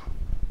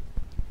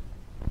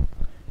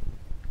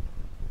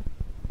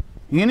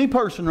 Any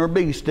person or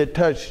beast that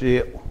touched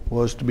it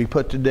was to be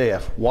put to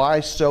death.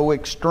 Why so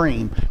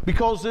extreme?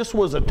 Because this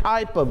was a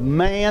type of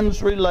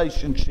man's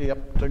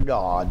relationship to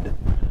God.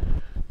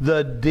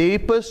 The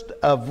deepest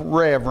of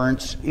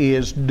reverence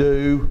is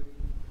due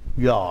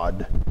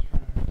God.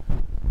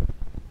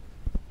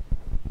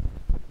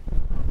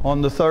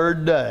 On the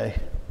 3rd day,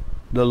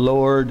 the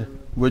Lord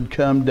would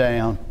come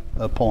down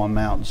upon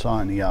Mount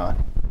Sinai.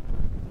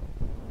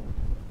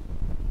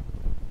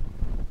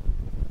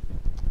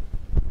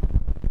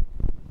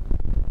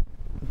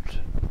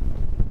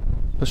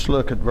 Let's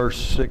look at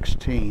verse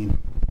 16.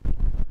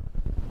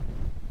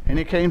 And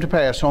it came to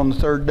pass on the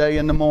 3rd day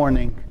in the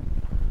morning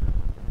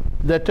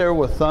that there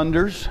were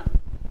thundering.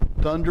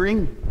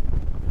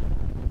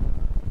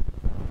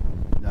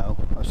 No,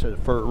 I said it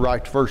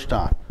right the first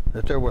time.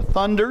 That there were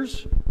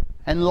thunders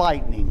and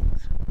lightnings,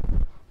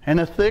 and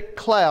a thick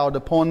cloud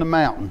upon the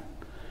mountain,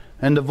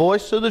 and the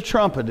voice of the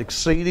trumpet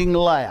exceeding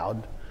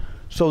loud,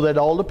 so that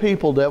all the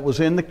people that was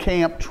in the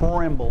camp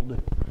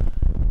trembled.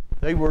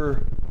 They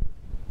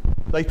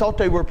thought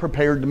they were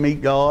prepared to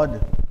meet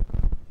God,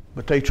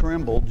 but they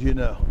trembled, you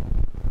know.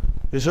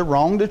 Is it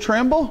wrong to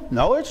tremble?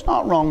 No, it's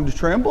not wrong to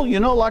tremble. You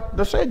know, like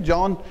I said,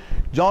 John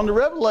the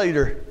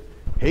Revelator,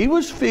 he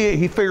was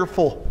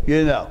fearful,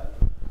 you know.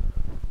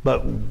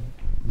 But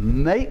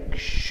make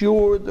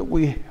sure that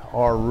we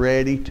are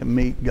ready to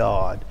meet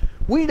God.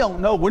 We don't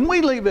know. When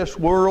we leave this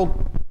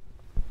world,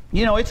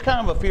 you know, it's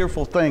kind of a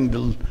fearful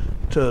thing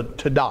to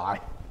die.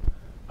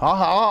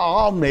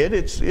 I'll admit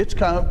it's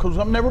kind of, because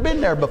I've never been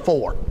there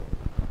before.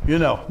 You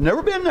know,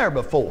 never been there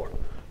before.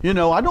 You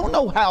know, I don't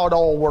know how it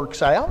all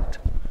works out.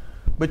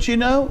 But you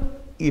know,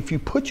 if you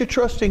put your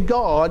trust in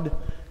God,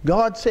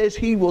 God says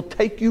He will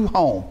take you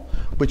home.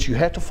 But you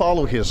have to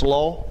follow His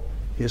law,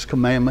 His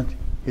commandment,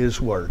 His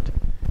word.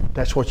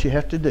 That's what you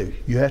have to do.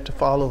 You have to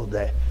follow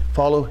that.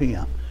 Follow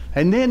Him.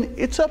 And then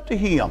it's up to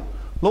Him.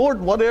 Lord,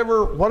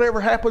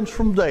 whatever happens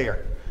from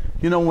there.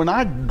 You know, when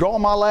I draw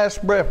my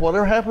last breath,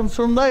 whatever happens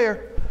from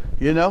there,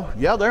 you know,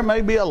 yeah, there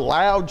may be a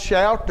loud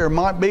shout. There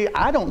might be,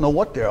 I don't know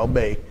what there'll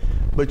be.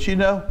 But you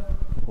know,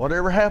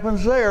 whatever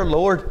happens there,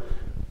 Lord,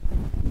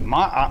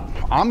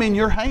 I'm in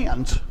your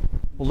hands.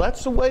 Well,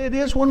 that's the way it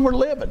is when we're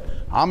living.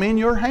 I'm in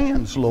your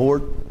hands,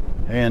 Lord.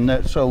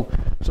 And so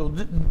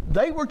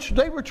they were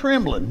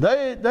trembling.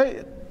 They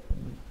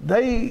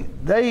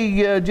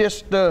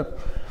just was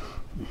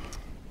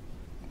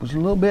a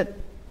little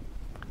bit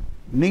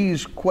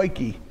knees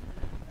quaky.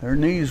 Their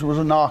knees was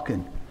a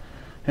knocking.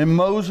 And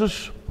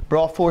Moses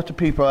brought forth the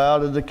people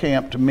out of the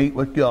camp to meet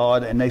with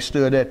God, and they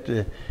stood at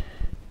the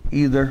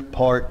either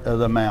part of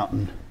the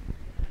mountain.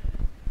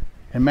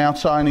 And Mount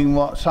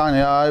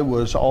Sinai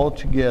was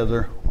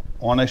altogether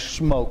on a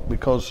smoke,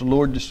 because the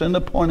Lord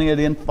descended upon it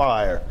in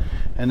fire,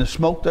 and the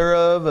smoke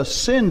thereof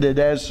ascended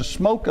as the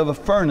smoke of a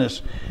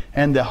furnace,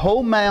 and the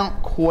whole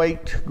mount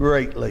quaked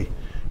greatly.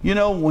 You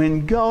know,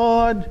 when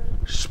God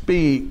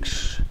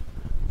speaks,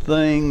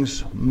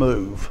 things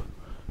move.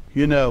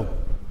 You know,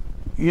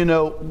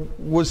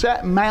 was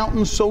that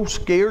mountain so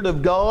scared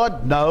of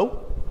God?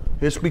 No.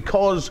 It's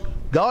because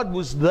God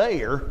was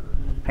there,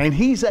 and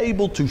He's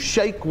able to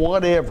shake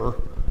whatever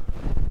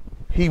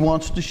He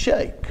wants to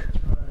shake.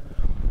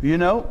 You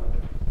know,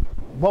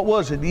 what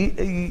was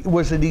it?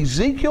 Was it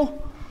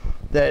Ezekiel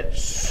that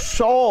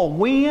saw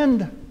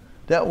wind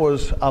that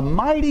was a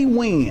mighty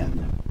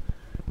wind?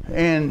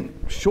 And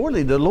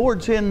surely the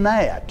Lord's in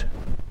that.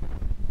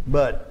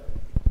 But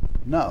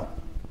no.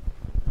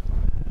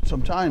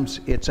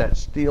 Sometimes it's that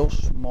still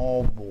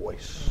small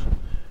voice.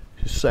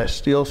 It's that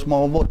still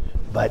small voice.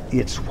 But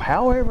it's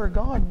however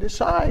God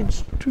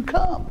decides to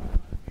come.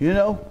 You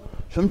know,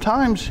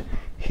 sometimes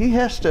He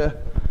has to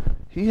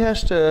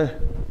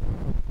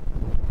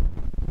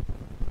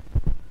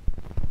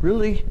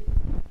really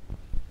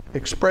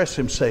express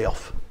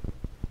Himself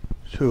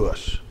to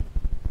us.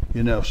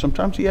 You know,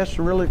 sometimes he has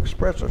to really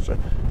express himself.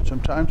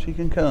 Sometimes he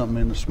can come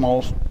in a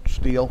small,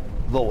 still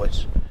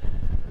voice.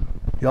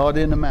 God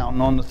in the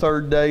mountain. On the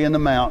third day in the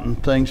mountain,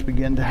 things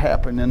began to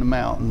happen in the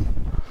mountain.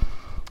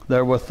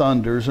 There were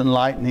thunders and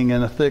lightning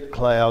and a thick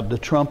cloud. The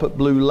trumpet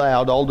blew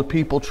loud. All the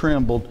people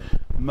trembled.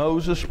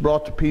 Moses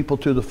brought the people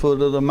to the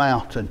foot of the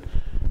mountain.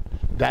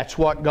 That's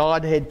what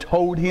God had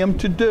told him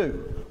to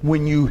do.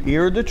 When you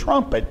hear the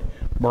trumpet,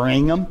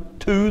 bring them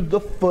to the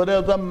foot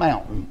of the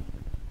mountain.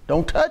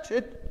 Don't touch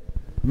it.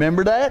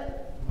 Remember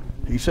that?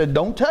 He said,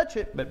 don't touch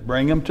it, but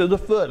bring them to the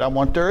foot. I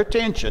want their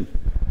attention.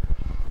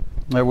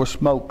 There was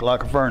smoke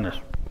like a furnace.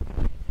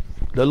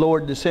 The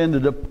Lord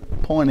descended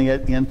upon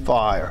it in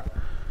fire.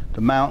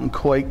 The mountain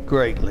quaked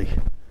greatly.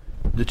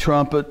 The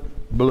trumpet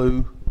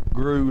grew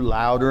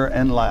louder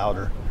and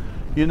louder.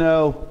 You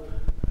know,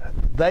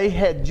 they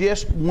had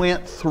just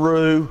went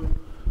through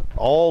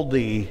all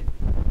the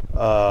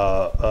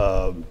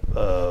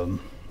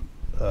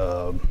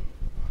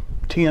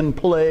 10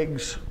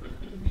 plagues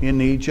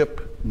in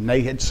Egypt, and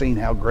they had seen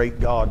how great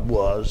God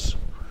was.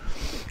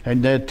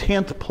 And the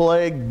 10th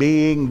plague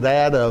being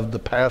that of the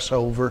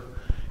Passover,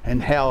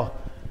 and how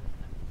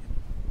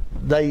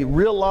they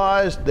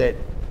realized that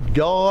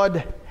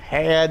God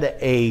had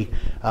a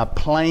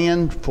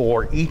plan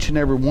for each and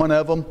every one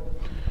of them.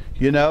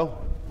 You know,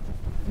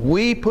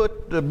 we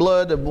put the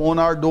blood on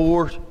our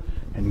doors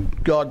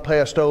and God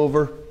passed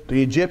over.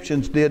 The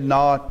Egyptians did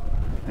not,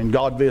 and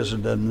God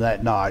visited them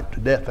that night.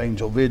 The death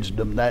angel visited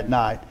them that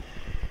night.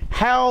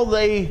 How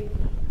they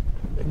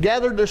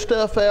gathered their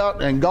stuff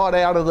out and got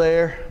out of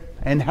there,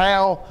 and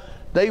how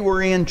they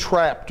were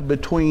entrapped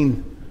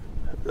between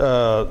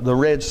the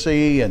Red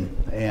Sea and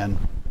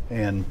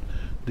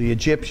the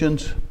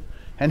Egyptians,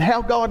 and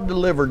how God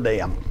delivered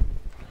them.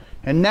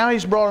 And now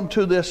He's brought them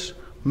to this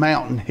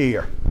mountain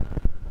here.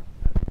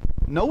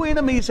 No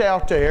enemies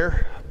out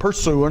there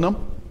pursuing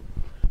them,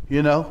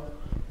 you know,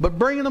 but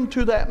bringing them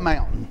to that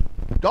mountain.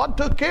 God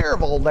took care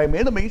of all them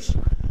enemies.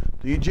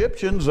 The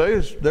Egyptians,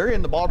 they're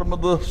in the bottom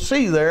of the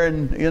sea there,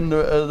 in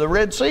the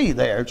Red Sea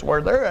there. It's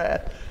where they're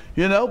at,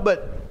 you know,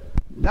 but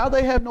now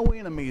they have no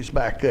enemies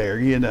back there,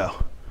 you know.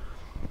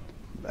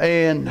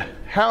 And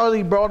how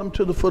He brought them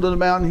to the foot of the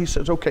mountain, He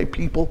says, okay,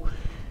 people,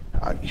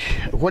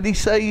 what did He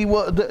say He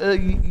was?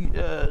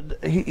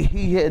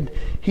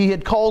 He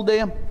had called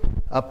them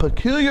a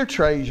peculiar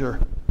treasure,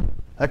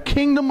 a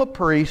kingdom of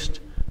priests,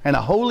 and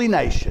a holy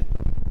nation,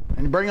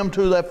 and bring them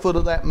to that foot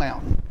of that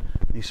mountain.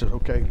 And He said,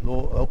 okay,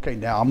 Lord, okay,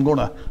 now I'm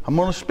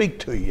gonna speak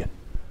to you,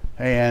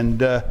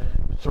 and in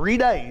 3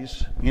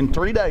 days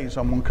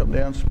I'm gonna come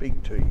down and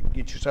speak to you.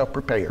 Get yourself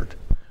prepared.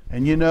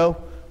 And you know,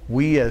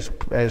 we as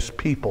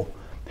people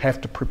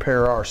have to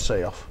prepare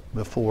ourselves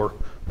before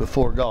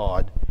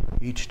God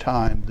each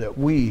time that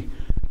we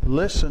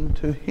listen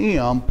to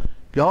Him.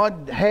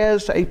 God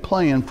has a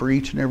plan for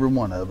each and every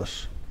one of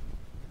us,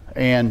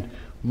 and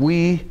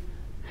we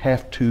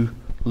have to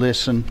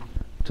listen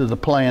to the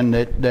plan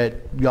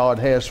that God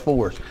has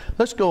for us.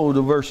 Let's go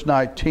to verse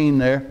 19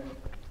 there.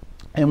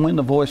 And when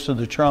the voice of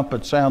the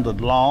trumpet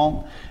sounded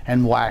long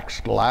and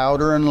waxed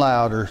louder and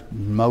louder,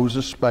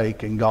 Moses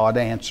spake, and God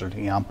answered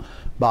him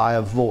by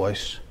a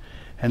voice.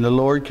 And the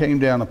Lord came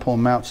down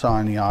upon Mount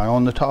Sinai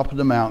on the top of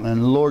the mountain,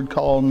 and the Lord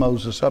called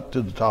Moses up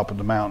to the top of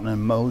the mountain,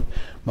 and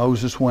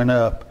Moses went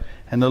up.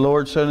 And the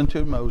Lord said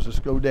unto Moses,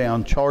 go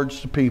down,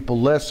 charge the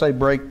people, lest they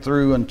break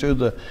through unto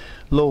the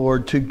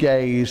Lord to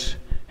gaze,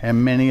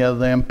 and many of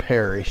them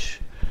perish.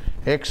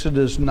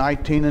 Exodus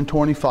 19 and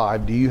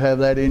 25. Do you have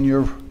that in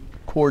your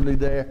quarterly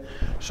there?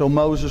 So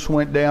Moses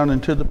went down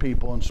unto the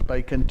people and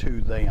spake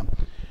unto them.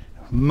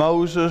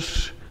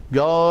 Moses,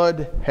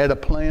 God had a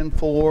plan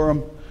for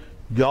him.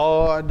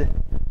 God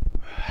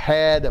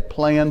had a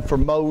plan for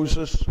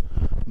Moses.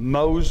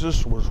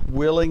 Moses was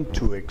willing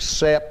to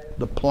accept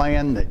the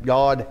plan that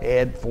God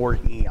had for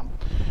him.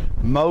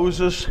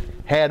 Moses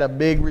had a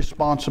big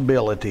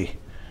responsibility.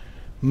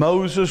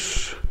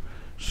 Moses'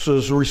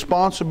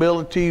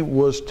 responsibility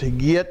was to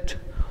get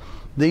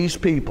these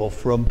people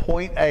from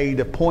point A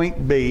to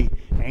point B,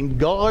 and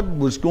God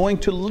was going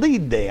to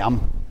lead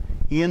them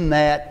in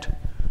that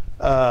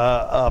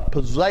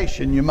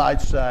possession, you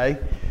might say,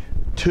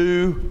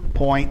 to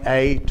point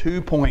A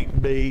to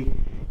point B,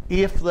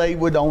 if they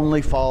would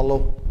only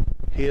follow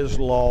His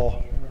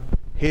law,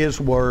 His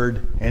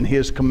word, and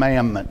His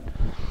commandment.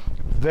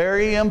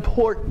 Very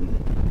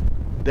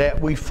important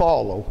that we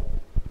follow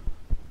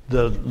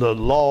the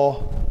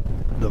law,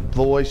 the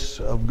voice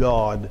of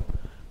God,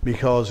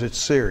 because it's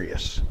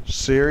serious.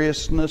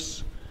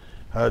 Seriousness,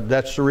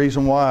 that's the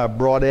reason why I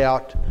brought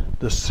out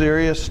the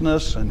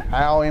seriousness and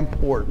how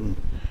important.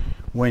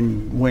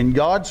 When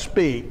God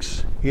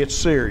speaks, it's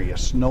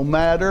serious. No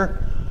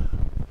matter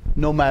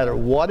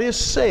what is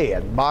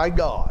said by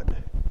God,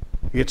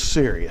 it's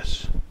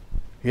serious.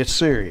 It's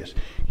serious.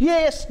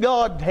 Yes,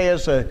 God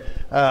has a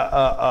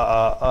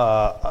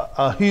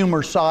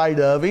humor side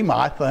of Him,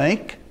 I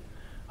think.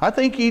 I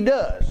think He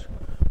does.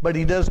 But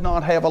He does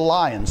not have a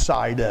lying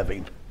side of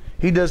Him.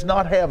 He does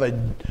not have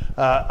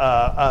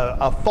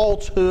a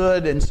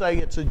falsehood and say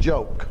it's a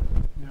joke.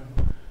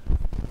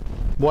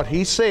 what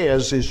he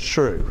says is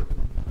true.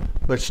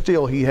 But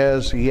still, he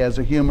has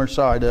a humor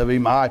side of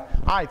him.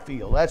 I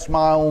feel that's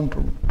my own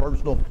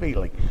personal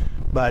feeling.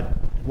 But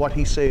what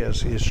he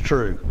says is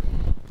true.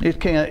 You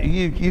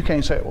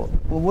can't say, well,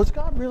 was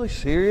God really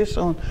serious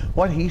on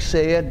what he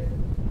said?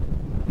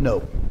 No,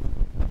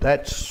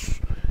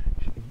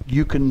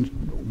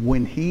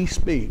 when he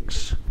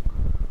speaks.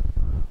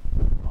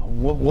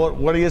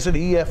 What is it?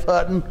 E.F.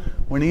 Hutton.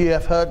 When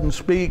E.F. Hutton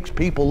speaks,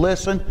 people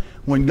listen.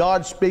 When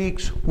God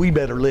speaks, we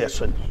better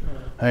listen.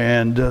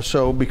 And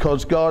so,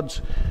 because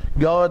God's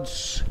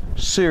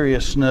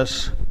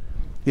seriousness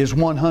is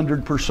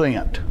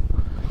 100%.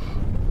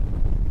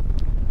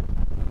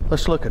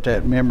 Let's look at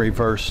that memory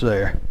verse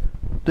there.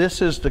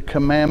 This is the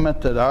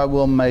commandment that I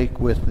will make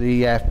with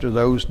thee after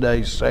those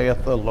days,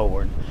 saith the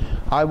Lord.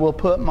 I will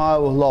put my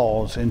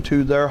laws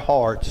into their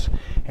hearts,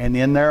 and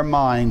in their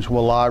minds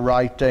will I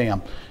write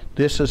them.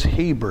 This is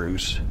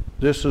Hebrews.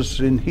 This is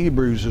in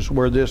Hebrews is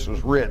where this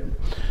is written.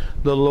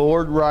 The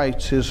Lord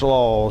writes his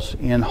laws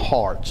in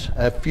hearts.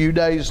 A few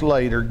days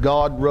later,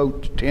 God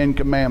wrote the 10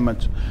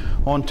 Commandments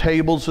on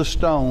tables of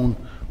stone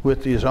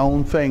with his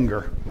own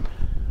finger.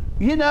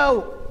 You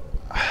know,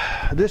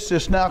 this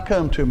just now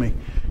come to me.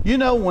 You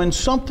know, when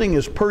something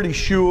is pretty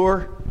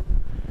sure,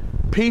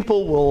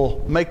 people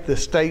will make the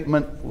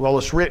statement, well,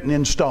 it's written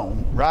in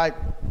stone, right?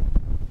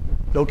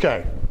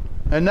 Okay.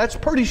 And that's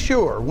pretty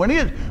sure.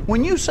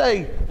 When you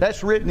say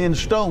that's written in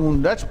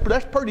stone, that's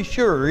pretty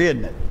sure,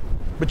 isn't it?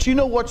 But you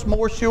know what's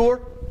more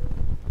sure?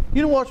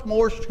 You know what's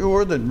more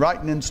sure than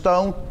writing in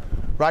stone?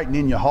 Writing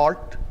in your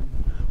heart.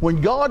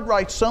 When God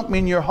writes something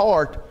in your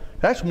heart,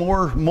 that's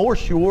more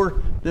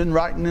sure than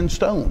writing in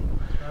stone.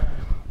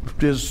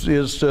 Is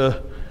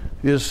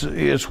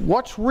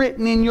what's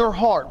written in your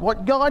heart.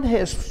 What God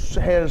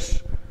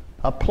has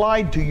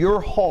applied to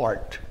your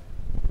heart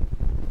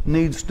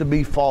needs to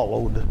be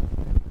followed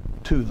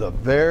to the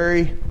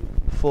very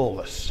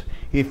fullest.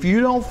 If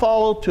you don't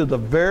follow to the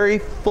very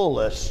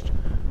fullest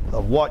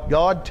of what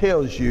God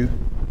tells you,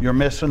 you're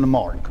missing the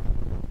mark.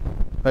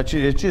 It's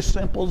just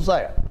simple as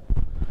that.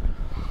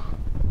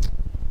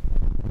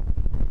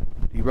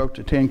 He wrote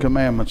the 10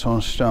 Commandments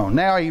on stone.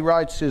 Now he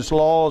writes his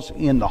laws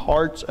in the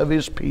hearts of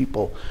his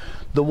people.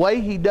 The way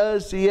he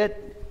does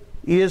it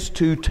is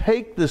to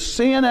take the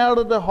sin out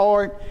of the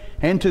heart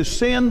and to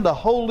send the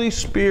Holy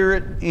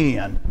Spirit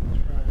in.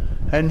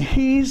 And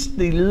he's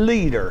the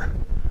leader.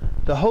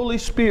 The Holy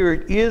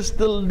Spirit is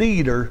the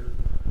leader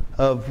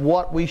of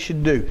what we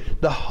should do.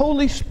 The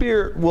Holy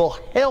Spirit will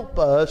help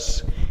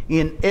us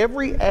in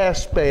every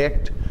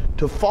aspect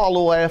to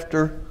follow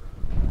after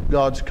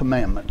God's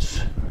commandments.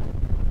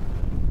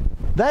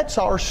 That's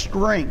our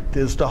strength,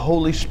 is the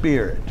Holy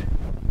Spirit.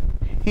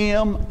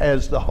 Him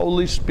as the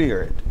Holy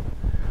Spirit.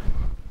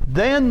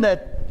 Then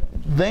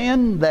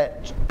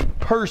that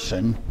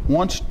person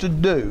wants to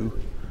do,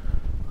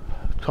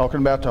 talking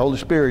about the Holy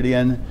Spirit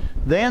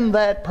then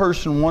that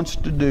person wants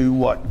to do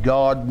what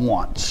God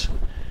wants.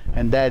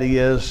 And that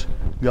is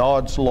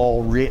God's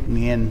law written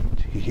in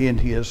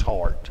his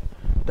heart.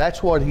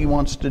 That's what he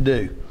wants to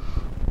do.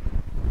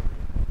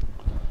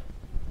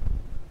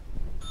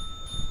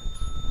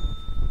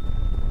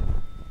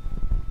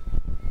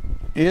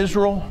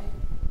 Israel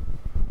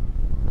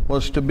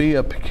was to be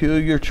a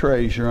peculiar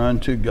treasure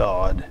unto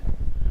God.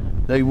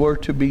 They were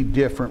to be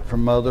different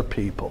from other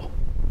people.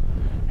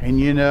 And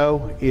you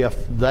know,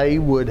 if they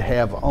would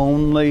have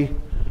only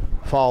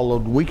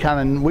followed, we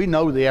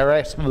know the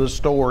rest of the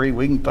story.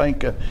 We can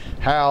think of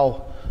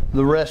how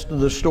the rest of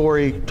the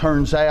story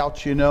turns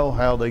out, you know,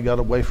 how they got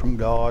away from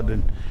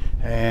God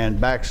and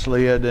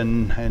backslid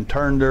and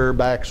turned their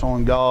backs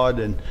on God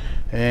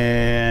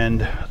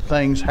and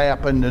things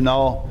happened and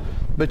all.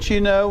 But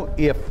you know,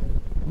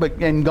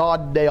 and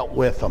God dealt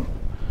with them.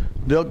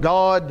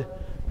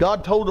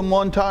 God told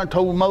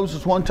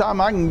Moses one time,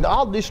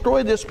 I'll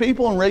destroy this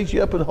people and raise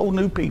you up a whole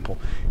new people.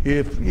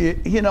 If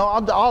you know,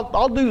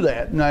 I'll do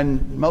that. And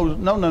then Moses,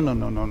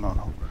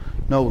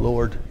 no,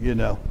 Lord, you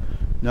know,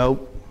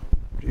 no.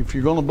 If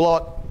you're going to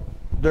blot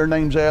their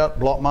names out,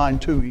 blot mine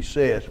too, he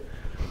says.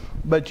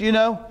 But you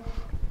know,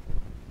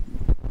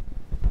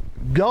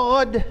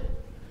 God,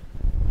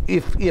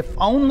 if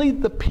only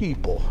the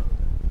people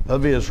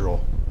of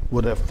Israel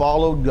would have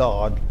followed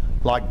God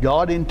like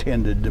God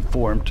intended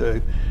for him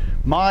to,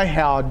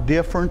 how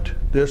different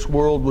this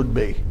world would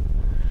be.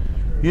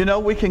 You know,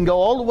 we can go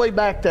all the way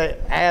back to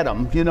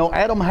Adam. You know,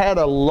 Adam had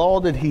a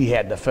law that he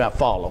had to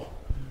follow,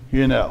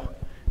 you know,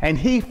 and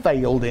he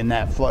failed in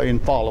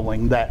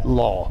following that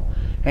law.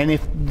 And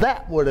if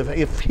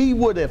he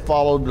would have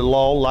followed the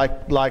law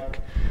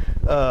like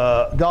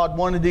God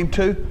wanted him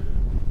to,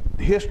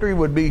 history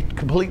would be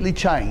completely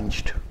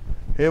changed.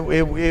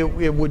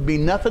 It would be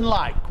nothing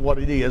like what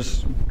it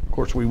is. Of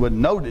course, we wouldn't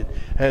note it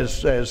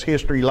as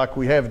history like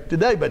we have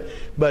today,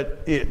 but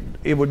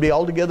it would be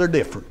altogether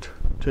different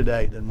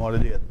today than what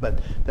it is. But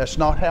that's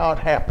not how it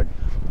happened.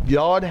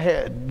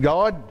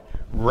 God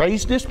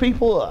raised his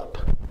people up.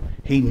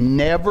 He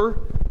never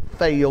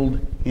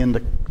failed in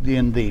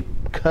the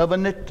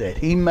covenant that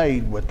he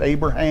made with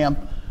Abraham,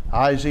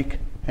 Isaac,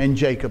 and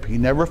Jacob. He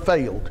never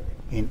failed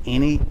in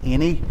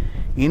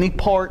any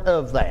part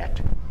of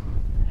that.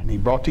 And he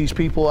brought these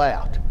people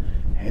out.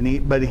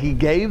 But he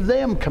gave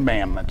them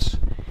commandments.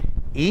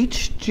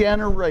 Each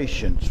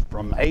generation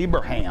from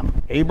Abraham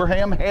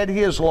had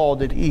his law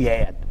that he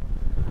had.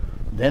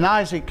 Then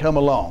Isaac come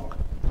along.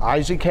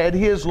 Isaac had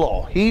his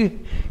law. He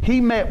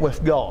met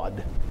with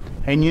God.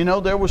 And you know,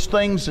 there was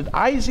things that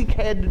Isaac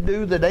had to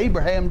do that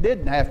Abraham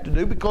didn't have to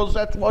do, because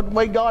that's what the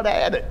way God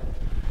had it.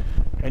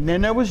 And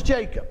then there was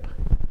Jacob.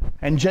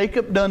 And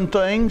Jacob done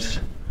things,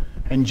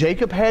 and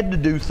Jacob had to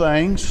do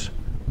things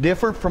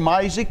different from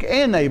Isaac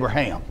and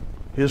Abraham,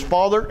 his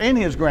father and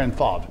his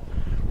grandfather.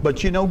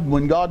 But you know,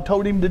 when God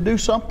told him to do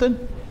something,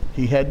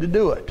 he had to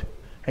do it.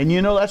 And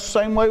you know, that's the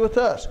same way with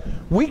us.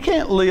 We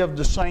can't live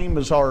the same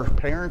as our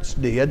parents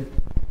did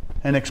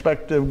and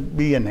expect to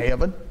be in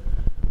heaven.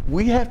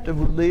 We have to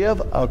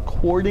live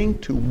according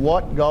to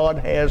what God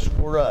has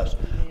for us.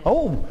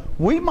 Oh,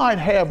 we might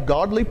have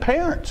godly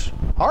parents.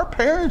 Our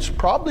parents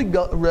probably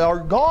are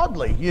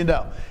godly, you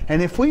know.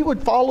 And if we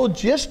would follow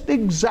just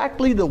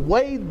exactly the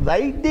way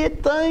they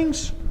did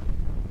things,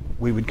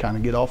 we would kind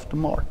of get off the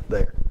mark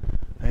there.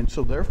 And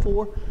so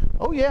therefore,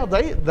 oh yeah,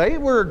 they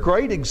were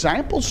great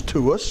examples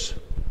to us,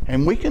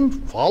 and we can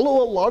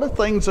follow a lot of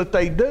things that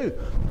they do.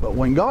 But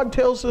when God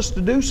tells us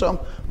to do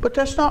something, but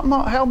that's not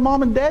how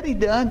Mom and Daddy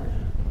done,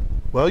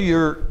 well,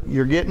 you're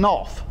getting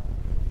off.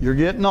 You're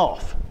getting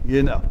off,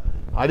 you know.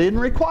 I didn't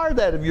require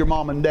that of your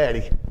mom and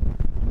daddy,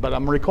 but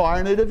I'm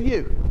requiring it of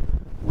you.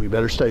 We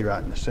better stay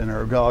right in the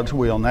center of God's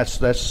will, and that's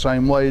the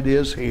same way it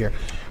is here.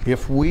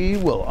 If we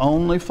will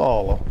only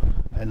follow,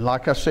 and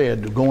like I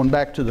said, going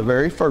back to the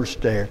very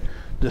first there,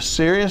 the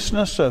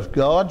seriousness of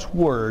God's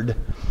Word,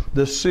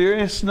 the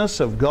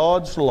seriousness of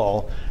God's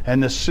law,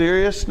 and the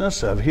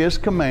seriousness of His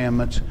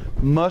commandments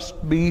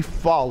must be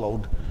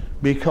followed,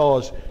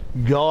 because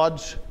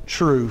God's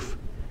truth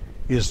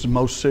is the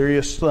most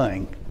serious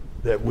thing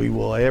that we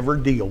will ever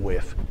deal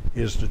with,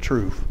 is the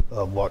truth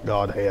of what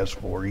God has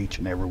for each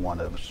and every one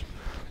of us.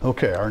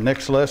 Okay, our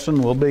next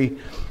lesson will be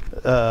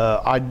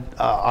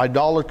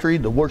idolatry,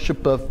 the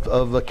worship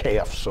of a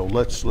calf. So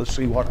let's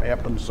see what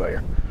happens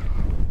there.